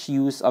encourage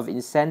use of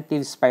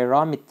incentive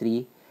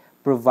spirometry,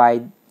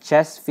 provide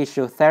chest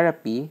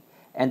physiotherapy,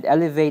 and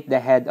elevate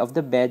the head of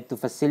the bed to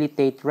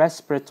facilitate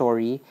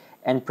respiratory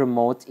and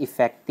promote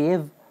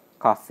effective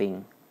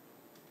coughing.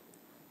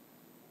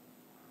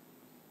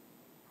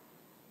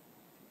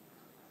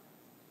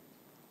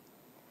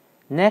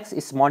 Next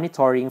is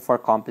monitoring for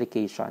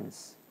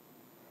complications,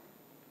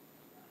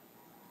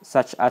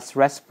 such as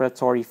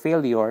respiratory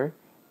failure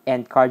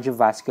and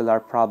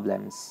cardiovascular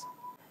problems,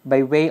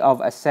 by way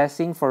of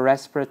assessing for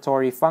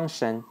respiratory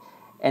function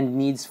and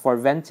needs for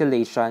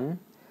ventilation,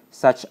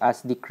 such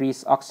as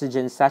decreased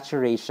oxygen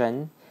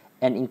saturation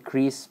and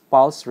increased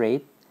pulse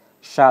rate,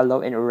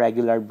 shallow and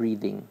irregular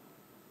breathing.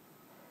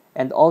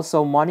 And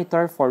also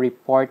monitor for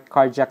report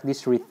cardiac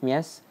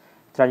dysrhythmias,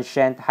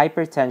 transient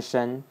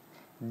hypertension,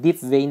 deep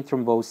vein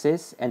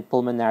thrombosis, and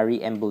pulmonary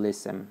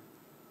embolism.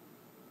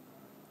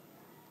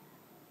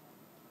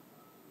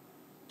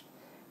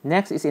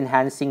 Next is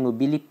enhancing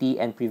mobility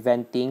and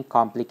preventing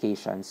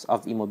complications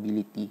of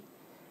immobility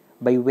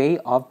by way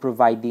of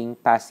providing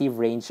passive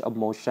range of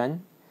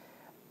motion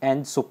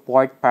and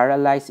support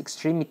paralyzed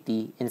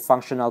extremity in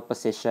functional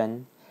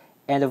position.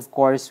 And of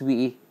course,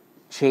 we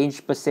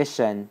change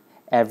position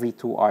every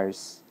 2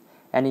 hours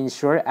and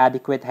ensure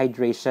adequate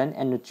hydration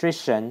and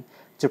nutrition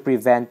to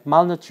prevent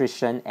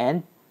malnutrition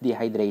and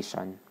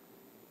dehydration.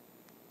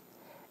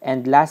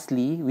 And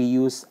lastly, we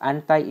use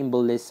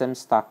anti-embolism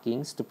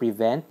stockings to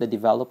prevent the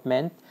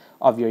development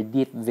of your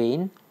deep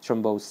vein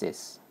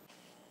thrombosis.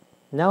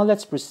 Now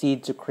let's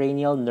proceed to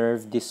cranial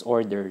nerve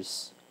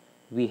disorders.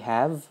 We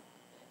have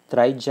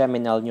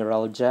trigeminal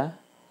neuralgia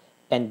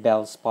and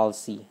Bell's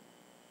palsy.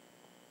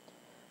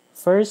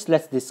 First,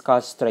 let's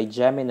discuss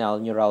trigeminal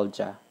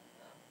neuralgia,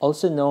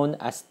 also known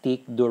as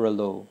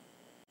tic-douloureux.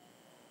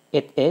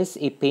 It is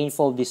a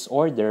painful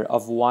disorder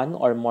of one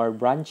or more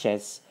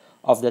branches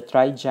of the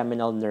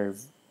trigeminal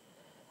nerve.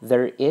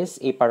 There is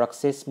a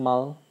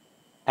paroxysmal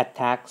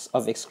attacks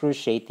of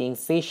excruciating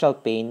facial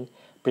pain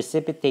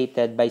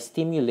precipitated by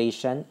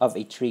stimulation of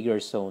a trigger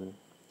zone,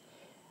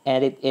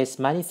 and it is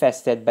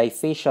manifested by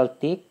facial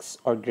tics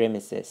or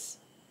grimaces.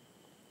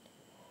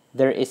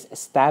 There is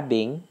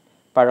stabbing,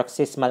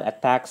 paroxysmal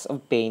attacks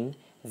of pain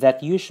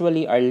that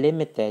usually are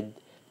limited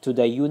to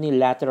the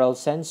unilateral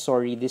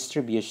sensory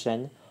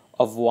distribution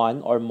of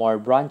one or more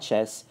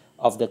branches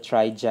of the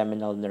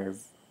trigeminal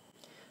nerve.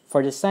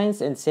 For the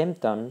signs and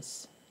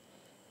symptoms,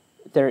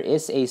 there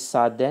is a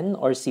sudden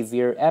or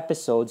severe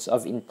episodes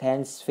of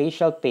intense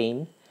facial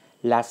pain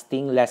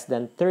lasting less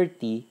than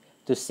 30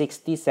 to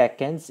 60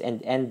 seconds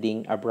and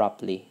ending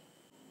abruptly.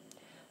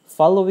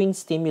 Following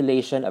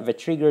stimulation of a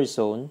trigger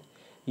zone,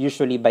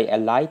 usually by a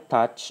light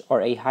touch or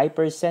a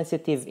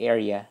hypersensitive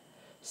area,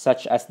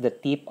 such as the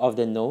tip of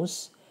the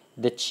nose,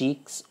 the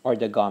cheeks, or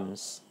the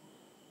gums.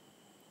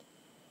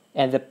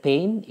 And the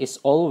pain is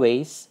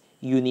always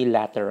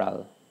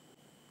unilateral.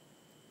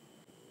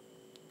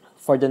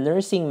 For the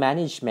nursing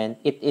management,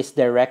 it is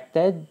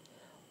directed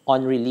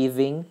on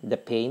relieving the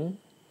pain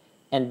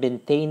and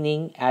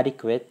maintaining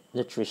adequate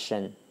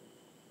nutrition.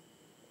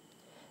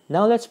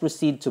 Now let's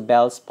proceed to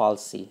Bell's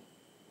palsy.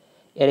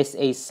 It is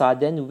a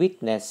sudden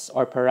weakness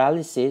or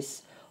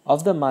paralysis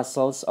of the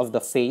muscles of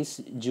the face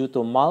due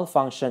to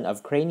malfunction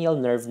of cranial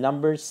nerve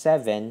number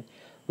 7,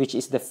 which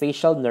is the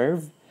facial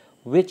nerve,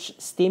 which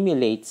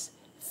stimulates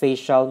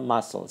facial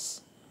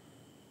muscles.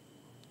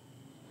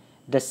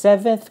 The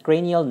 7th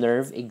cranial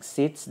nerve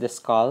exits the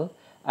skull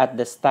at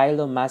the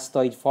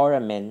stylomastoid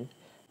foramen,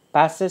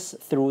 passes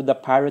through the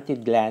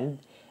parotid gland,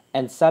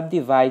 and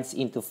subdivides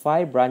into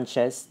 5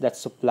 branches that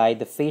supply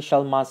the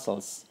facial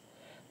muscles.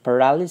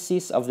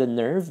 Paralysis of the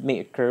nerve may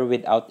occur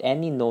without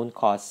any known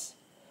cause.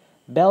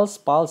 Bell's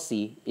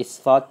palsy is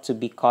thought to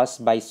be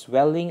caused by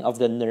swelling of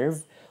the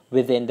nerve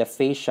within the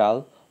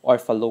facial or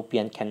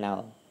fallopian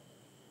canal.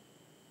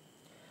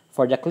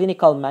 For the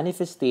clinical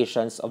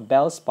manifestations of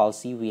Bell's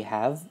palsy, we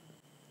have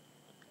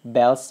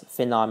Bell's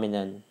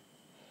phenomenon.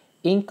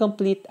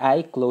 Incomplete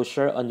eye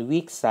closure on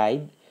weak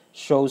side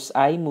shows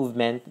eye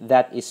movement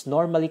that is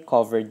normally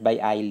covered by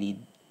eyelid.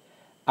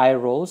 Eye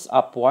rolls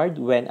upward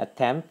when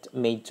attempt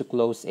made to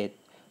close it,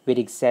 with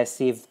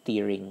excessive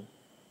tearing.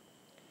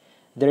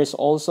 There is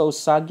also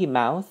soggy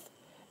mouth,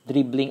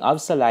 dribbling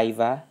of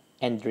saliva,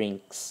 and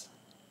drinks.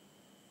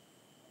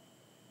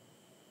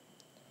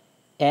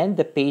 And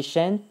the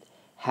patient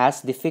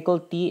has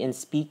difficulty in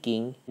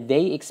speaking.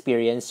 They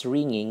experience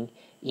ringing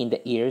in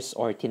the ears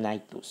or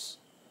tinnitus.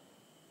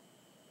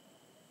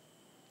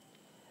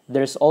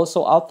 There's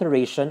also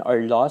alteration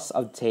or loss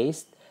of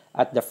taste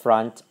at the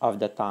front of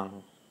the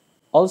tongue.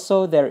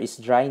 Also, there is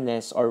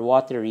dryness or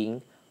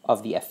watering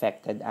of the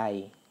affected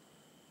eye,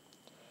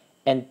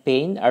 and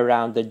pain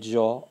around the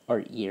jaw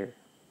or ear.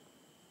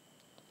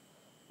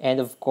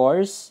 And of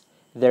course,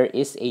 there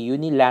is a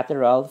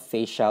unilateral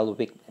facial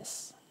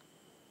weakness.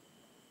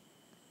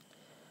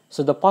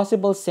 So the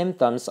possible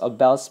symptoms of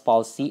Bell's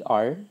palsy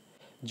are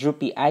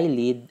droopy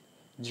eyelid,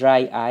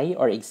 dry eye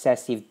or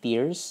excessive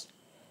tears,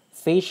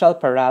 facial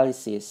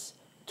paralysis,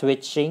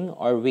 twitching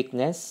or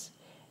weakness,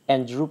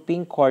 and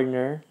drooping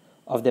corner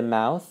of the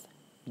mouth,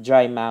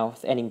 dry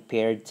mouth, and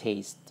impaired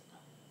taste.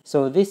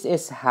 So this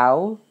is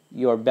how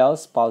your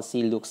Bell's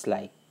palsy looks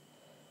like.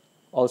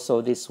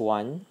 Also this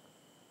one.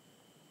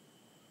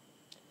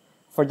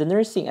 For the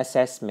nursing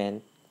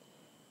assessment,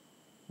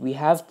 we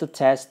have to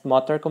test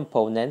motor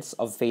components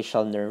of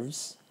facial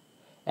nerves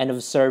and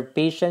observe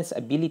patient's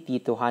ability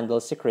to handle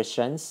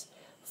secretions,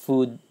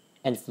 food,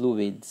 and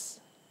fluids.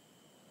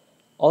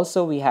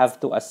 Also, we have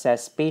to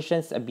assess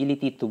patient's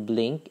ability to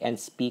blink and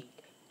speak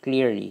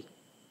clearly,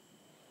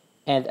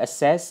 and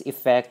assess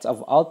effects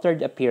of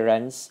altered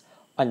appearance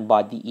on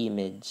body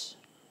image.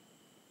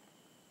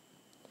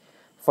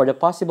 For the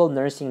possible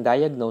nursing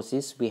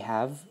diagnosis, we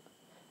have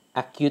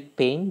acute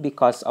pain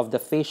because of the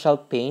facial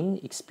pain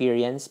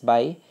experienced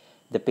by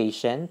the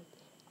patient,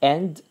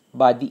 and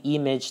body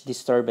image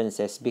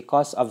disturbances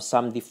because of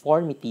some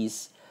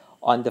deformities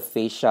on the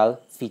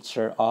facial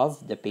feature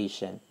of the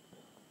patient.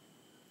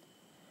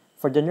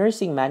 For the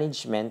nursing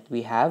management,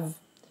 we have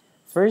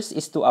first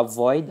is to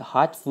avoid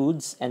hot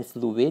foods and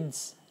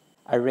fluids,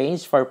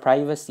 arrange for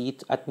privacy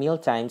at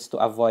mealtimes to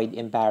avoid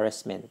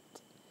embarrassment,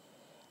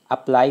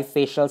 apply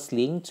facial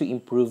sling to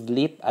improve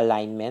lip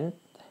alignment,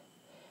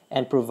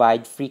 and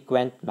provide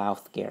frequent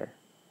mouth care.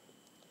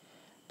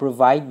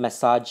 Provide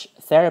massage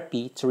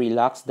therapy to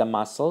relax the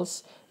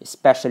muscles,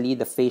 especially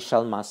the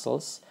facial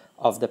muscles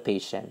of the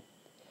patient,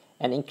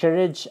 and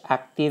encourage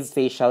active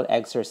facial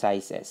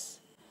exercises.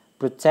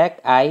 Protect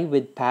eye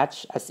with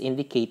patch as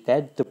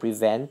indicated to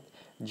prevent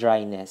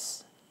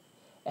dryness,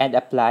 and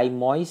apply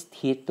moist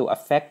heat to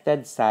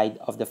affected side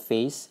of the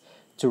face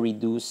to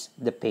reduce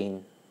the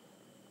pain.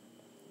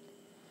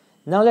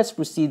 Now let's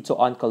proceed to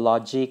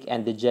oncologic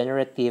and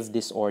degenerative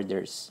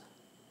disorders.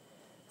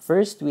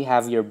 First, we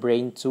have your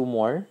brain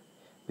tumor.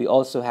 We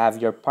also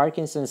have your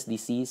Parkinson's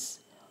disease,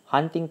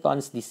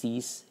 Huntington's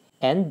disease,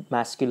 and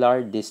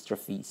muscular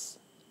dystrophies.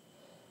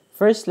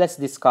 First, let's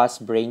discuss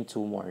brain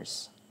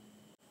tumors.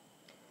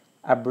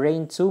 A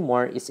brain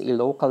tumor is a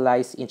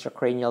localized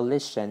intracranial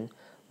lesion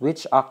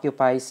which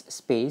occupies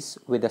space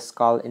with the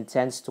skull and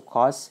tends to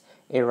cause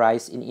a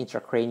rise in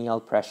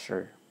intracranial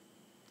pressure.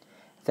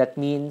 That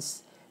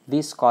means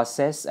this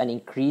causes an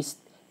increase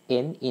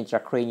in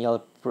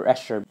intracranial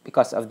pressure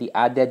because of the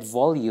added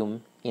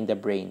volume in the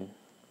brain.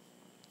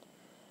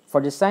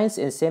 For the signs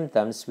and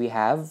symptoms, we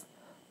have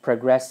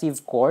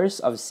progressive course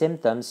of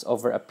symptoms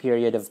over a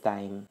period of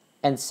time,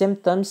 and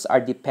symptoms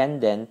are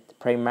dependent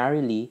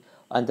primarily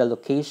on the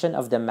location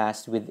of the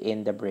mass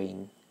within the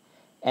brain,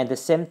 and the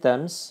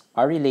symptoms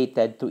are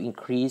related to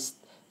increased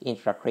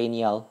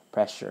intracranial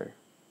pressure.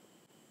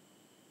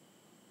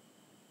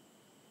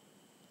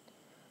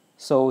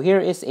 So here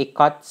is a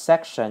cut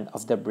section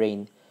of the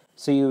brain.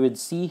 So you would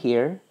see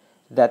here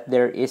that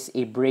there is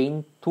a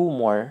brain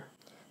tumor.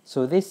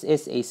 So this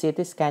is a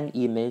CT scan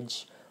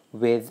image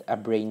with a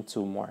brain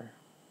tumor.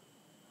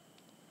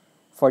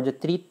 For the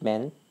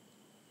treatment,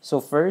 so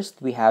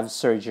first we have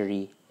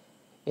surgery.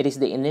 It is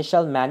the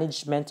initial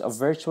management of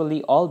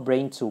virtually all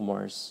brain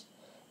tumors.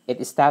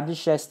 It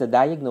establishes the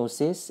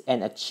diagnosis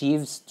and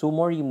achieves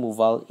tumor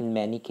removal in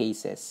many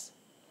cases.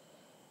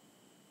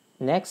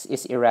 Next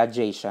is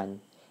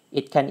irradiation.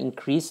 It can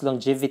increase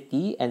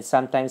longevity and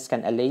sometimes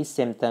can allay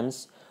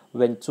symptoms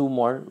when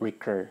tumor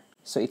recur.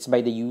 So it's by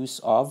the use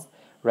of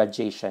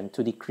radiation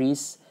to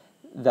decrease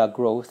the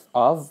growth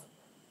of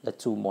the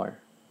tumor.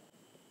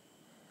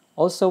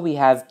 Also, we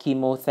have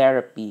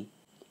chemotherapy.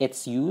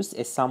 Its use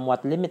is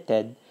somewhat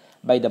limited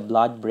by the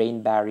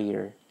blood-brain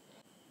barrier.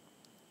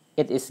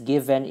 It is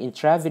given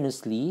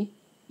intravenously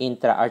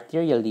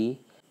intraarterially,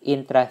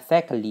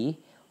 intrathecally,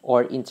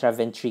 or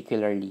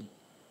intraventricularly.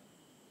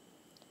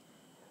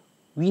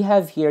 We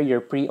have here your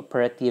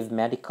preoperative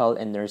medical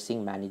and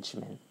nursing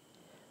management.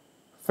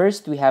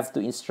 First, we have to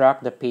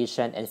instruct the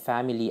patient and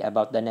family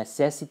about the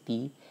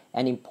necessity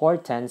and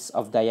importance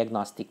of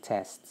diagnostic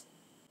tests.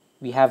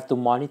 We have to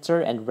monitor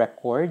and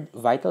record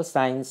vital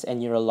signs and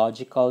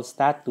neurological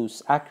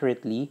status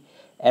accurately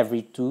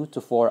every 2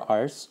 to 4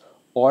 hours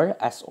or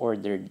as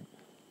ordered.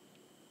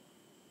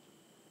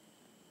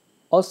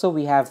 Also,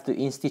 we have to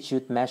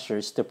institute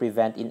measures to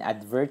prevent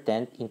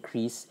inadvertent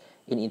increase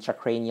in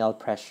intracranial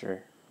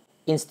pressure.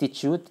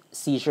 Institute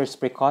seizures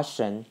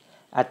precaution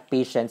at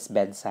patient's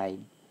bedside.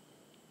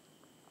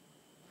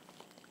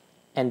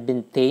 And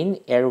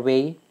maintain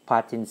airway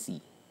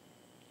patency.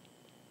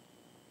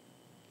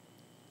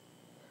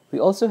 We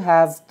also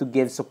have to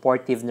give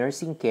supportive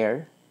nursing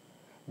care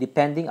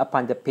depending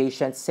upon the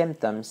patient's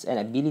symptoms and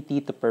ability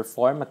to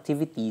perform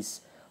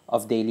activities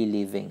of daily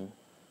living.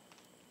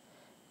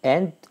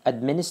 And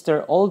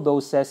administer all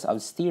doses of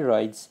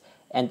steroids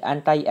and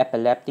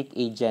anti-epileptic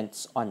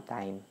agents on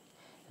time.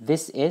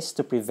 This is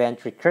to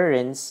prevent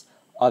recurrence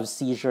of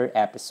seizure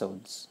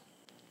episodes.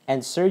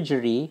 And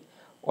surgery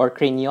or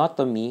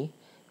craniotomy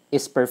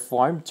is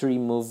performed to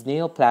remove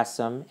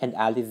neoplasm and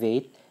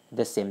alleviate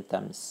the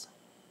symptoms.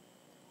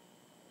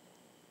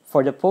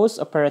 For the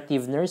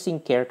post-operative nursing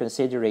care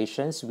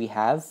considerations, we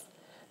have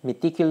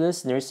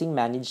meticulous nursing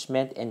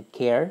management and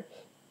care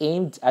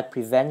aimed at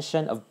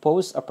prevention of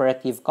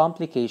post-operative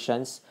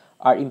complications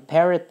are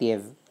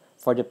imperative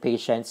for the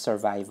patient's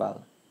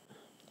survival.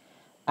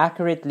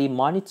 Accurately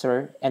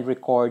monitor and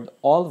record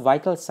all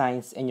vital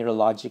signs and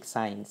neurologic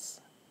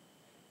signs.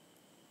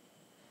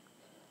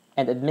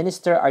 And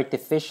administer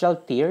artificial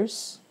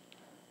tears,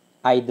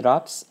 eye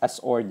drops as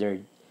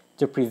ordered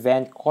to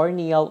prevent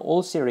corneal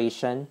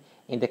ulceration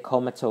in the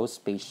comatose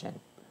patient.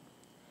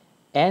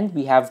 And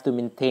we have to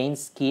maintain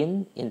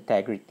skin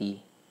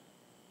integrity.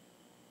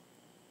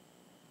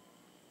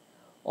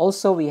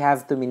 Also, we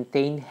have to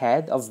maintain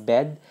head of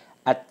bed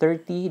at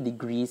 30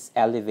 degrees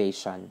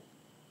elevation.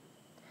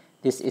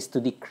 This is to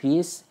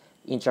decrease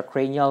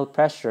intracranial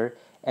pressure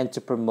and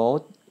to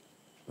promote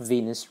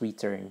venous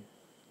return.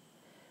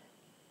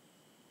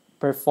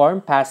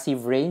 Perform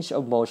passive range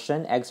of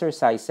motion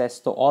exercises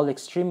to all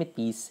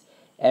extremities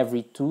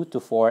every 2 to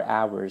 4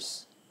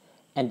 hours.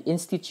 And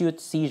institute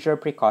seizure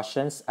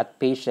precautions at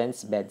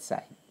patient's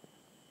bedside.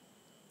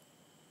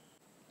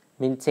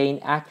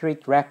 Maintain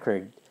accurate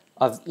record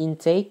of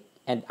intake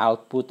and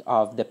output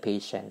of the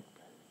patient.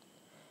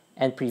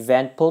 And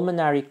prevent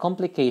pulmonary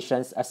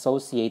complications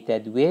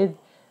associated with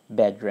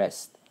bed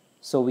rest.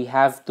 So we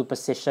have to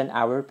position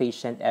our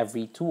patient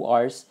every 2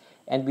 hours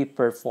and we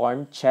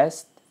perform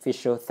chest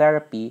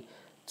physiotherapy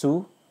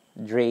to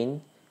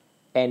drain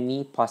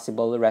any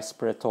possible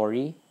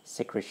respiratory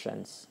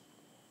secretions.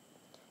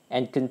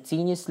 And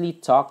continuously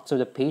talk to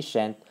the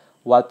patient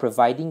while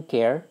providing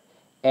care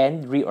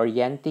and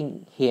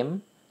reorienting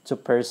him to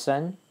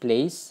person,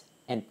 place,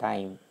 and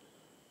time.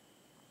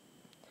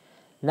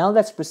 Now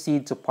let's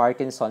proceed to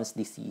Parkinson's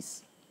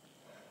disease.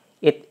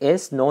 It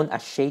is known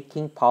as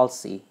shaking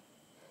palsy.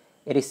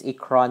 It is a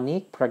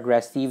chronic,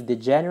 progressive,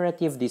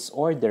 degenerative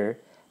disorder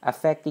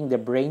affecting the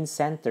brain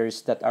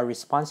centers that are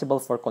responsible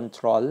for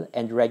control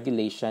and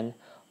regulation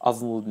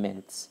of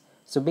movements.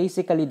 So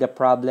basically, the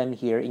problem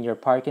here in your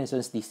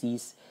Parkinson's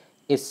disease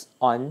is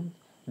on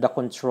the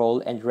control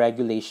and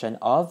regulation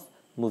of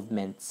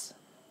movements.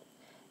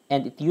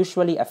 And it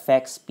usually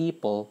affects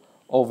people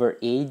over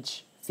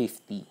age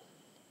 50.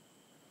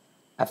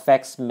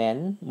 Affects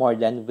men more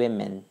than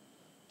women.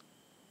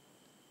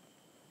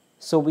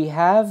 So we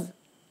have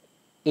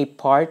a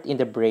part in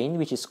the brain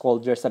which is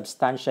called your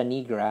substantia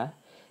nigra.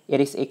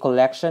 It is a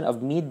collection of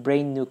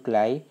midbrain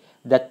nuclei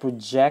that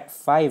project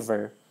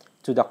fiber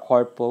to the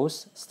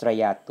corpus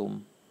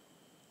striatum.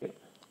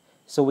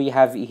 So we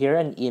have here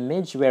an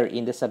image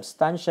wherein the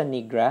substantia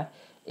nigra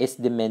is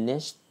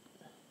diminished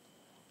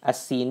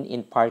as seen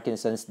in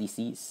Parkinson's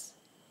disease.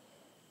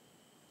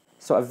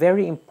 So a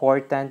very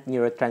important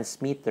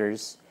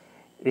neurotransmitters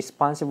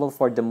responsible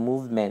for the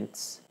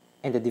movements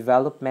and the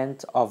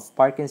development of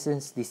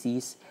Parkinson's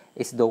disease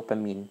is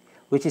dopamine,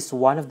 which is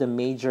one of the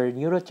major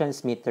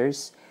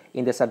neurotransmitters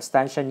in the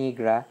substantia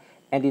nigra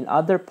and in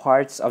other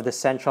parts of the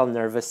central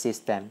nervous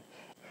system.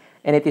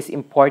 And it is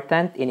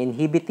important in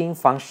inhibiting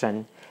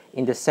function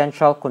in the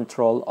central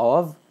control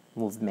of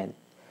movement.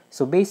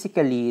 So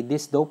basically,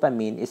 this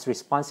dopamine is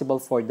responsible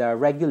for the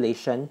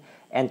regulation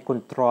and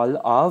control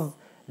of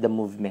the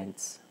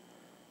movements.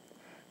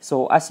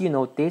 So as you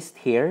noticed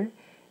here,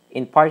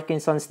 in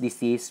Parkinson's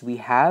disease, we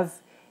have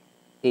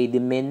a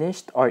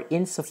diminished or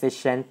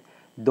insufficient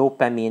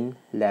dopamine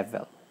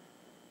level,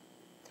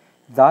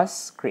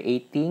 thus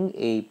creating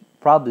a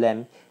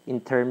problem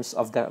in terms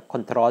of the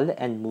control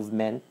and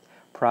movement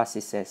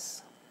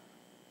processes.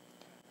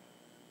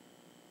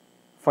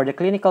 For the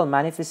clinical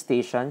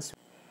manifestations,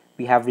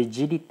 we have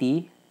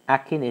rigidity,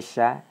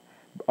 akinesia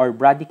or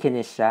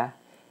bradykinesia,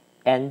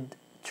 and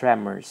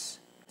tremors.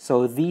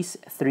 So these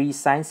three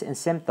signs and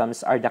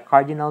symptoms are the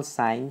cardinal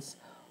signs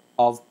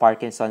of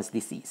Parkinson's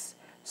disease.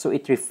 So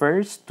it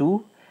refers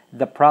to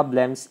the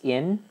problems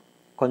in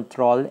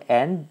control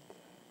and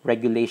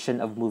regulation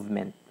of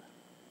movement.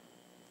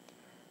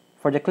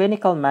 For the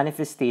clinical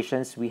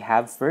manifestations, we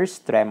have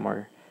first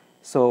tremor.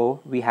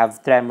 So we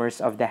have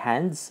tremors of the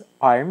hands,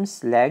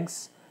 arms,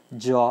 legs,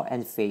 jaw,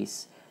 and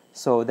face.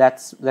 So that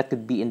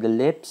could be in the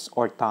lips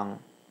or tongue.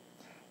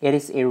 It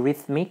is a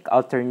rhythmic,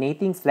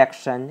 alternating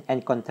flexion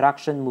and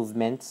contraction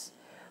movements,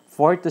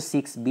 4 to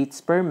 6 beats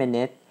per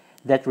minute,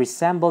 that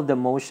resemble the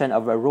motion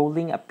of a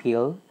rolling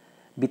uphill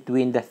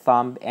between the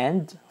thumb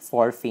and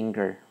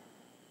forefinger.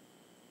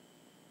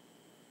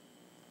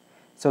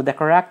 So the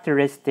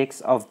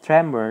characteristics of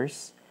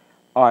tremors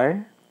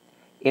are: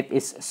 it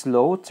is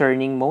slow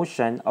turning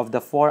motion of the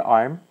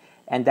forearm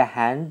and the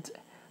hand,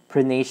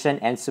 pronation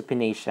and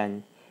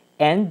supination,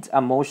 and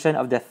a motion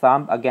of the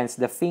thumb against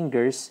the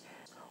fingers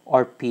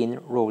or pin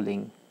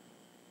rolling.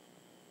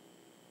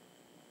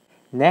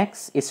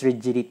 Next is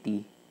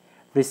rigidity,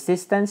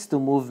 resistance to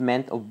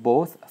movement of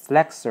both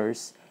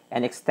flexors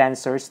and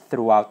extensors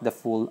throughout the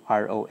full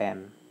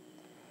ROM.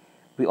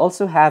 We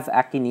also have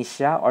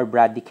akinesia or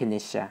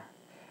bradykinesia,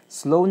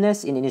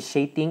 slowness in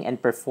initiating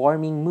and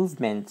performing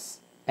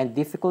movements, and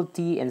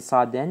difficulty in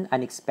sudden,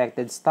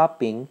 unexpected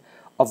stopping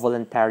of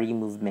voluntary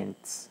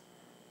movements.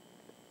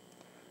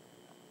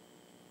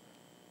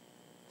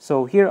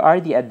 So here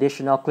are the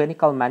additional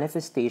clinical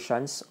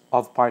manifestations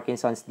of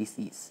Parkinson's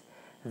disease.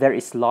 There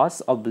is loss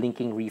of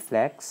blinking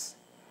reflex,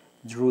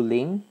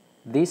 drooling,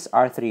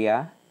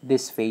 dysarthria,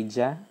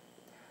 dysphagia,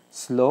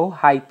 slow,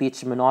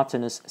 high-pitched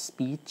monotonous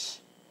speech,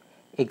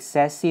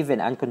 excessive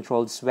and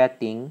uncontrolled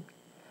sweating,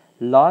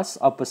 loss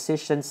of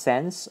position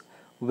sense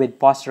with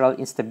postural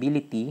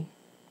instability,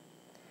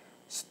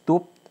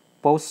 stooped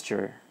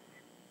posture,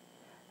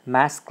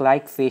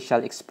 mask-like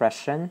facial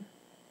expression,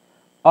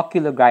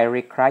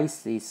 oculogyric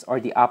crisis or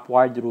the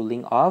upward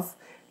rolling of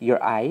your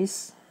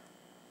eyes,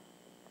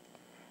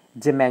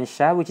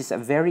 dementia, which is a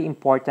very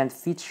important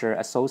feature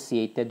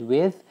associated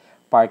with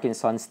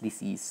Parkinson's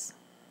disease.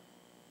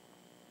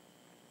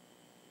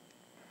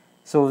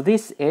 So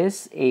this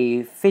is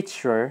a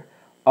feature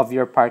of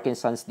your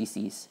Parkinson's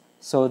disease.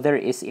 So there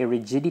is a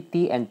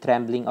rigidity and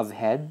trembling of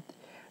head,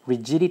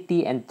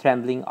 rigidity and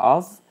trembling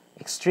of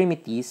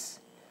extremities,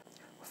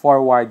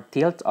 forward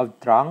tilt of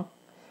trunk,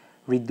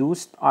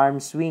 reduced arm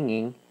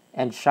swinging,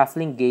 and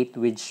shuffling gait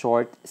with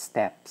short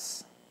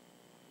steps.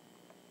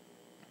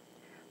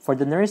 For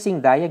the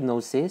nursing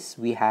diagnosis,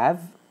 we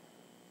have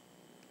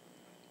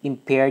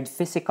impaired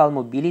physical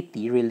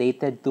mobility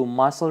related to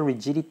muscle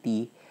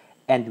rigidity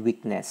and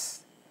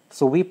weakness.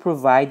 So we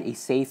provide a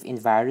safe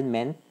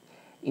environment,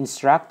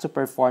 instruct to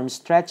perform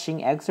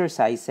stretching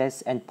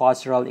exercises and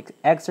postural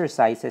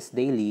exercises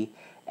daily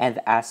and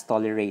as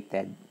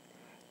tolerated.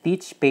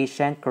 Teach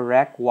patient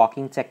correct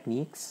walking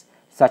techniques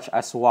such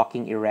as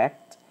walking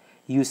erect,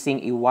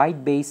 using a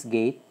wide base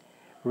gait,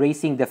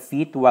 raising the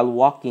feet while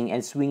walking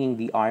and swinging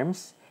the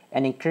arms,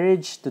 and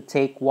encourage to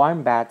take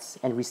warm baths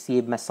and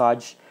receive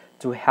massage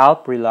to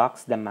help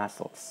relax the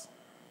muscles.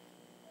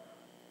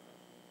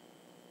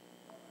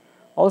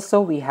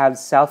 Also, we have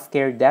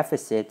self-care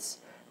deficits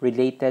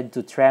related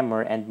to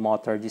tremor and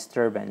motor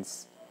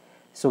disturbance.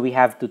 So we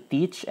have to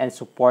teach and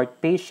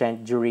support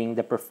patient during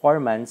the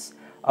performance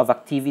of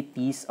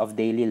activities of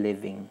daily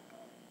living.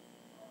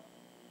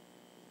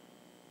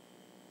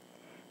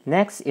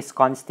 Next is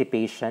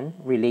constipation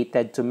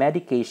related to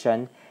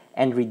medication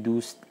and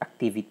reduced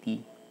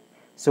activity.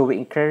 So we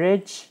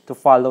encourage to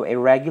follow a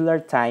regular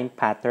time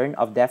pattern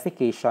of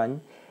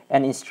defecation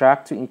and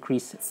instruct to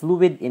increase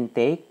fluid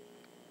intake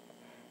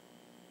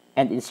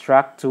and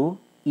instruct to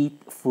eat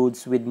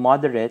foods with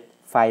moderate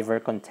fiber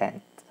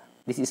content.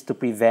 This is to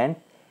prevent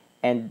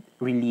and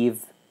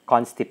relieve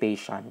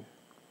constipation.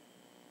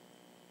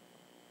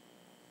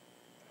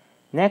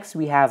 Next,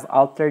 we have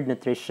altered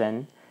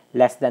nutrition,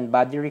 less than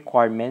body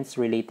requirements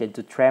related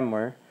to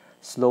tremor,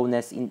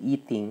 slowness in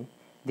eating,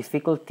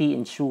 difficulty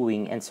in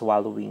chewing and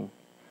swallowing.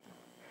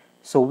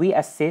 So we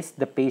assist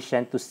the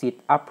patient to sit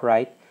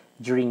upright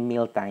during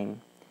mealtime.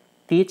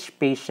 Teach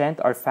patient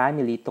or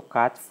family to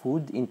cut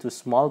food into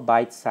small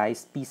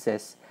bite-sized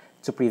pieces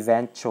to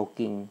prevent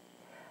choking.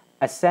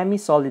 A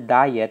semi-solid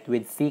diet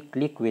with thick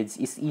liquids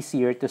is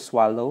easier to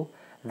swallow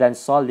than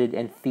solid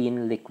and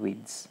thin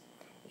liquids.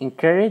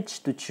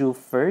 Encourage to chew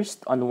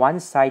first on one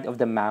side of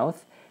the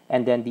mouth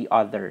and then the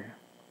other.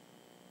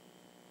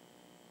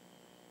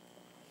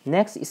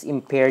 Next is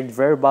impaired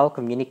verbal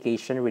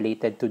communication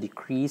related to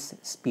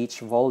decreased speech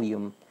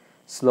volume,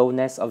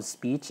 slowness of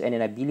speech, and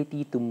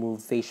inability to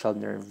move facial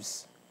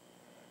nerves.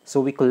 So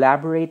we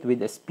collaborate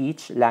with a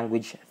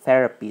speech-language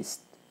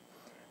therapist.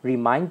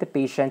 Remind the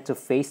patient to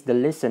face the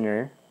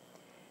listener,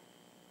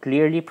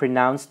 clearly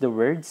pronounce the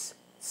words,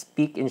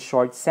 speak in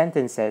short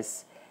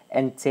sentences,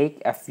 and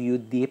take a few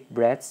deep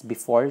breaths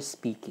before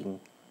speaking.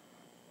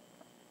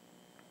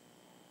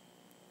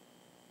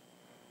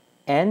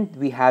 And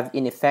we have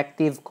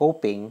ineffective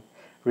coping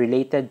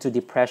related to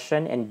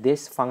depression and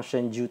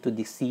dysfunction due to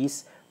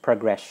disease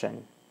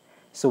progression.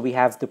 So we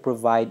have to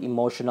provide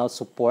emotional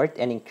support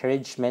and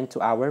encouragement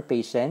to our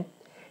patient,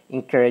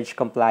 encourage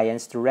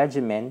compliance to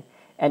regimen,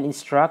 and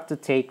instruct to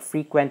take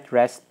frequent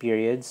rest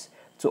periods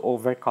to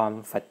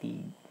overcome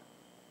fatigue.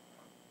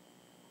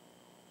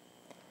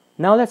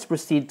 Now let's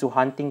proceed to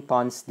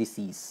Huntington's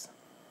disease.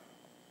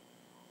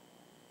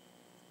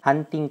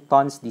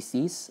 Huntington's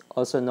disease,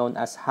 also known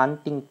as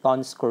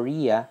Huntington's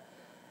chorea,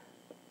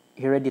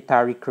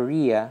 hereditary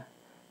chorea,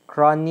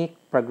 chronic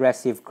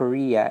progressive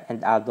chorea,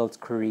 and adult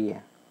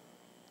chorea.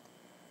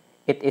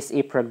 It is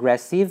a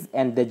progressive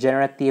and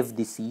degenerative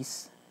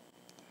disease.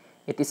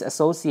 It is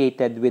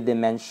associated with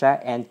dementia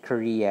and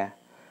chorea.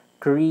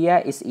 Chorea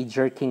is a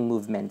jerking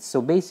movement.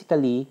 So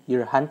basically,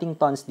 your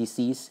Huntington's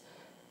disease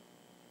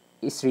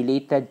is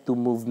related to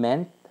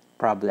movement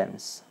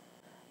problems.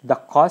 The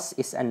cause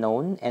is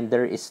unknown and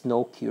there is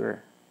no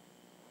cure.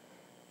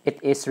 It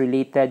is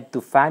related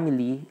to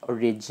family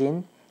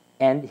origin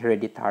and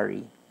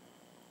hereditary.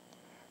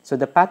 So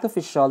the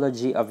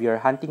pathophysiology of your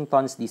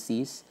Huntington's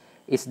disease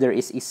is there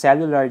is a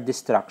cellular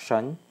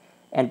destruction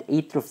and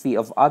atrophy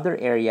of other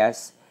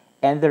areas,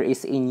 and there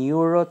is a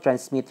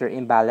neurotransmitter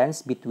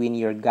imbalance between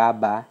your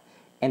GABA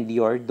and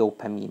your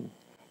dopamine.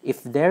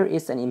 If there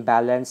is an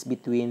imbalance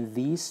between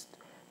these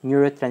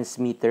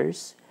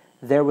neurotransmitters,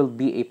 there will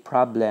be a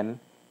problem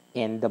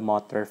in the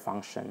motor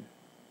function.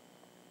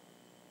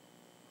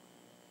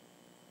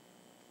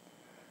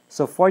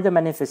 So for the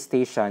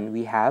manifestation,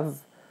 we have,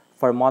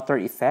 for motor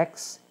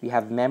effects, we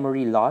have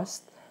memory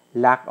loss,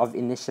 lack of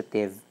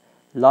initiative,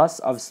 loss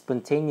of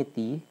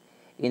spontaneity,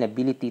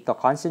 inability to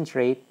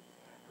concentrate,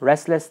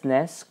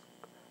 restlessness,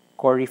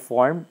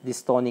 coriform,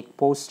 dystonic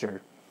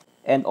posture.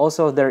 And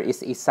also there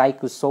is a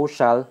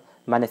psychosocial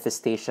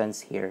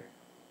manifestations here.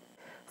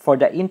 For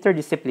the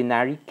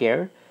interdisciplinary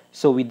care,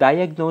 so we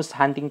diagnose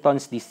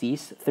Huntington's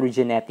disease through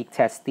genetic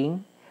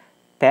testing,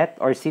 PET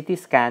or CT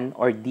scan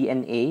or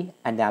DNA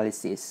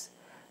analysis.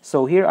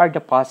 So here are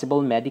the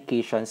possible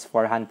medications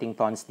for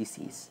Huntington's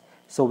disease.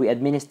 So we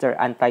administer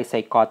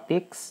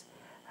antipsychotics,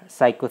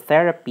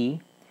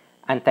 psychotherapy,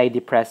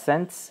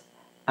 antidepressants,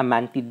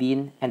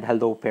 amantadine, and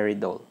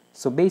haloperidol.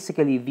 So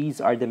basically,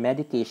 these are the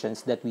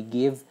medications that we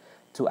give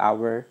to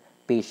our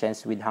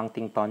patients with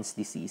Huntington's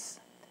disease.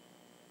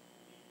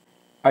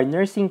 Our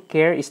nursing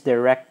care is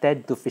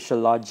directed to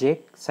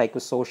physiologic,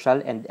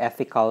 psychosocial, and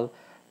ethical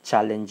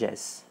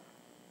challenges.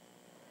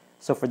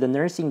 So for the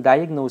nursing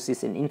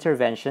diagnosis and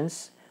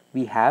interventions,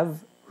 we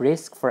have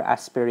risk for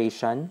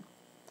aspiration,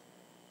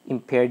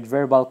 impaired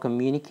verbal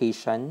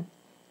communication,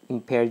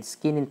 impaired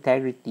skin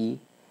integrity,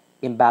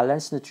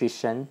 imbalanced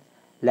nutrition,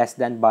 less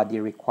than body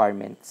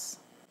requirements.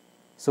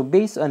 So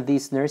based on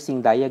this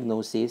nursing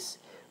diagnosis,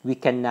 we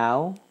can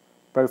now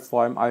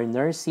perform our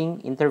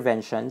nursing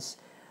interventions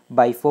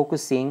by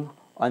focusing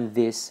on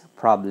these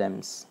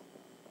problems.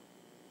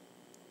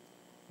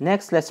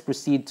 Next, let's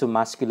proceed to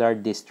muscular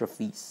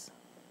dystrophies.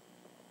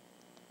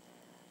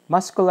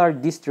 Muscular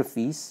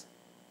dystrophies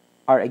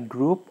are a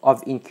group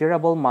of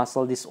incurable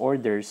muscle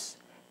disorders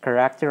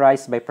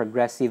characterized by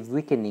progressive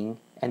weakening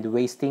and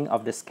wasting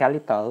of the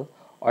skeletal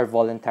or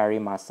voluntary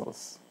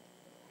muscles.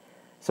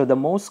 So the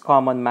most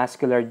common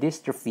muscular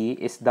dystrophy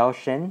is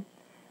Duchenne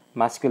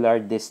muscular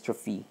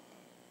dystrophy.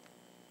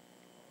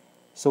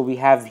 So we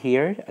have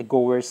here a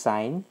goer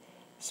sign.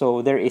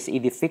 So there is a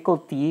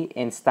difficulty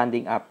in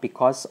standing up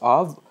because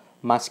of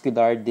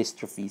muscular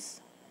dystrophies.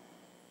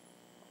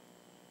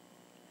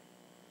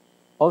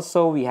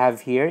 Also, we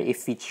have here a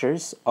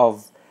features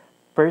of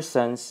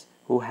persons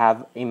who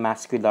have a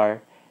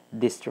muscular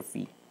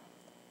dystrophy.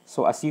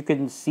 So as you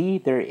can see,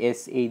 there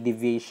is a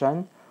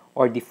deviation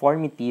or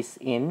deformities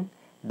in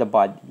the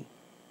body.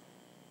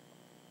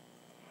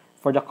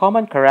 For the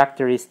common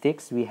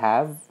characteristics, we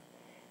have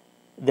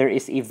there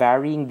is a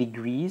varying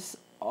degrees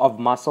of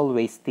muscle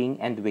wasting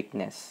and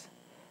weakness,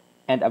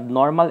 and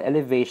abnormal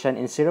elevation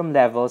in serum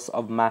levels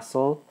of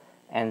muscle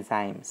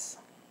enzymes.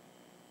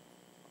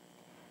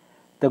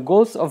 The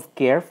goals of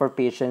care for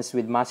patients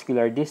with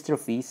muscular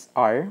dystrophies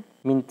are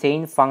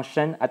maintain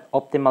function at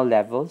optimal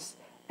levels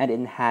and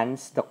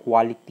enhance the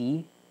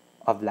quality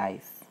of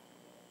life.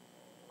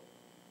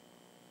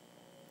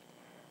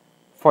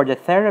 For the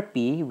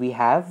therapy, we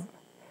have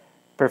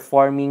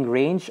performing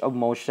range of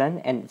motion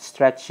and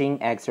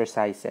stretching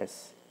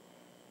exercises.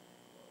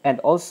 And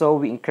also,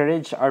 we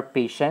encourage our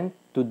patient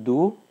to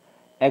do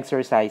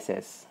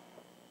exercises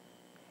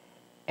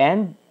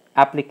and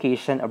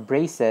application of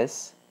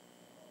braces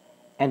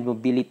and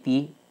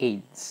mobility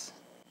aids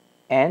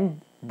and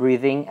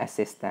breathing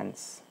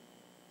assistance.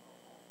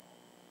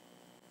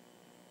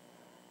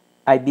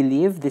 I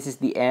believe this is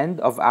the end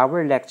of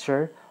our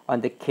lecture on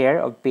the care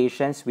of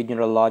patients with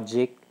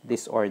neurologic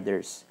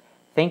disorders.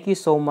 Thank you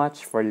so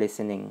much for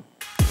listening.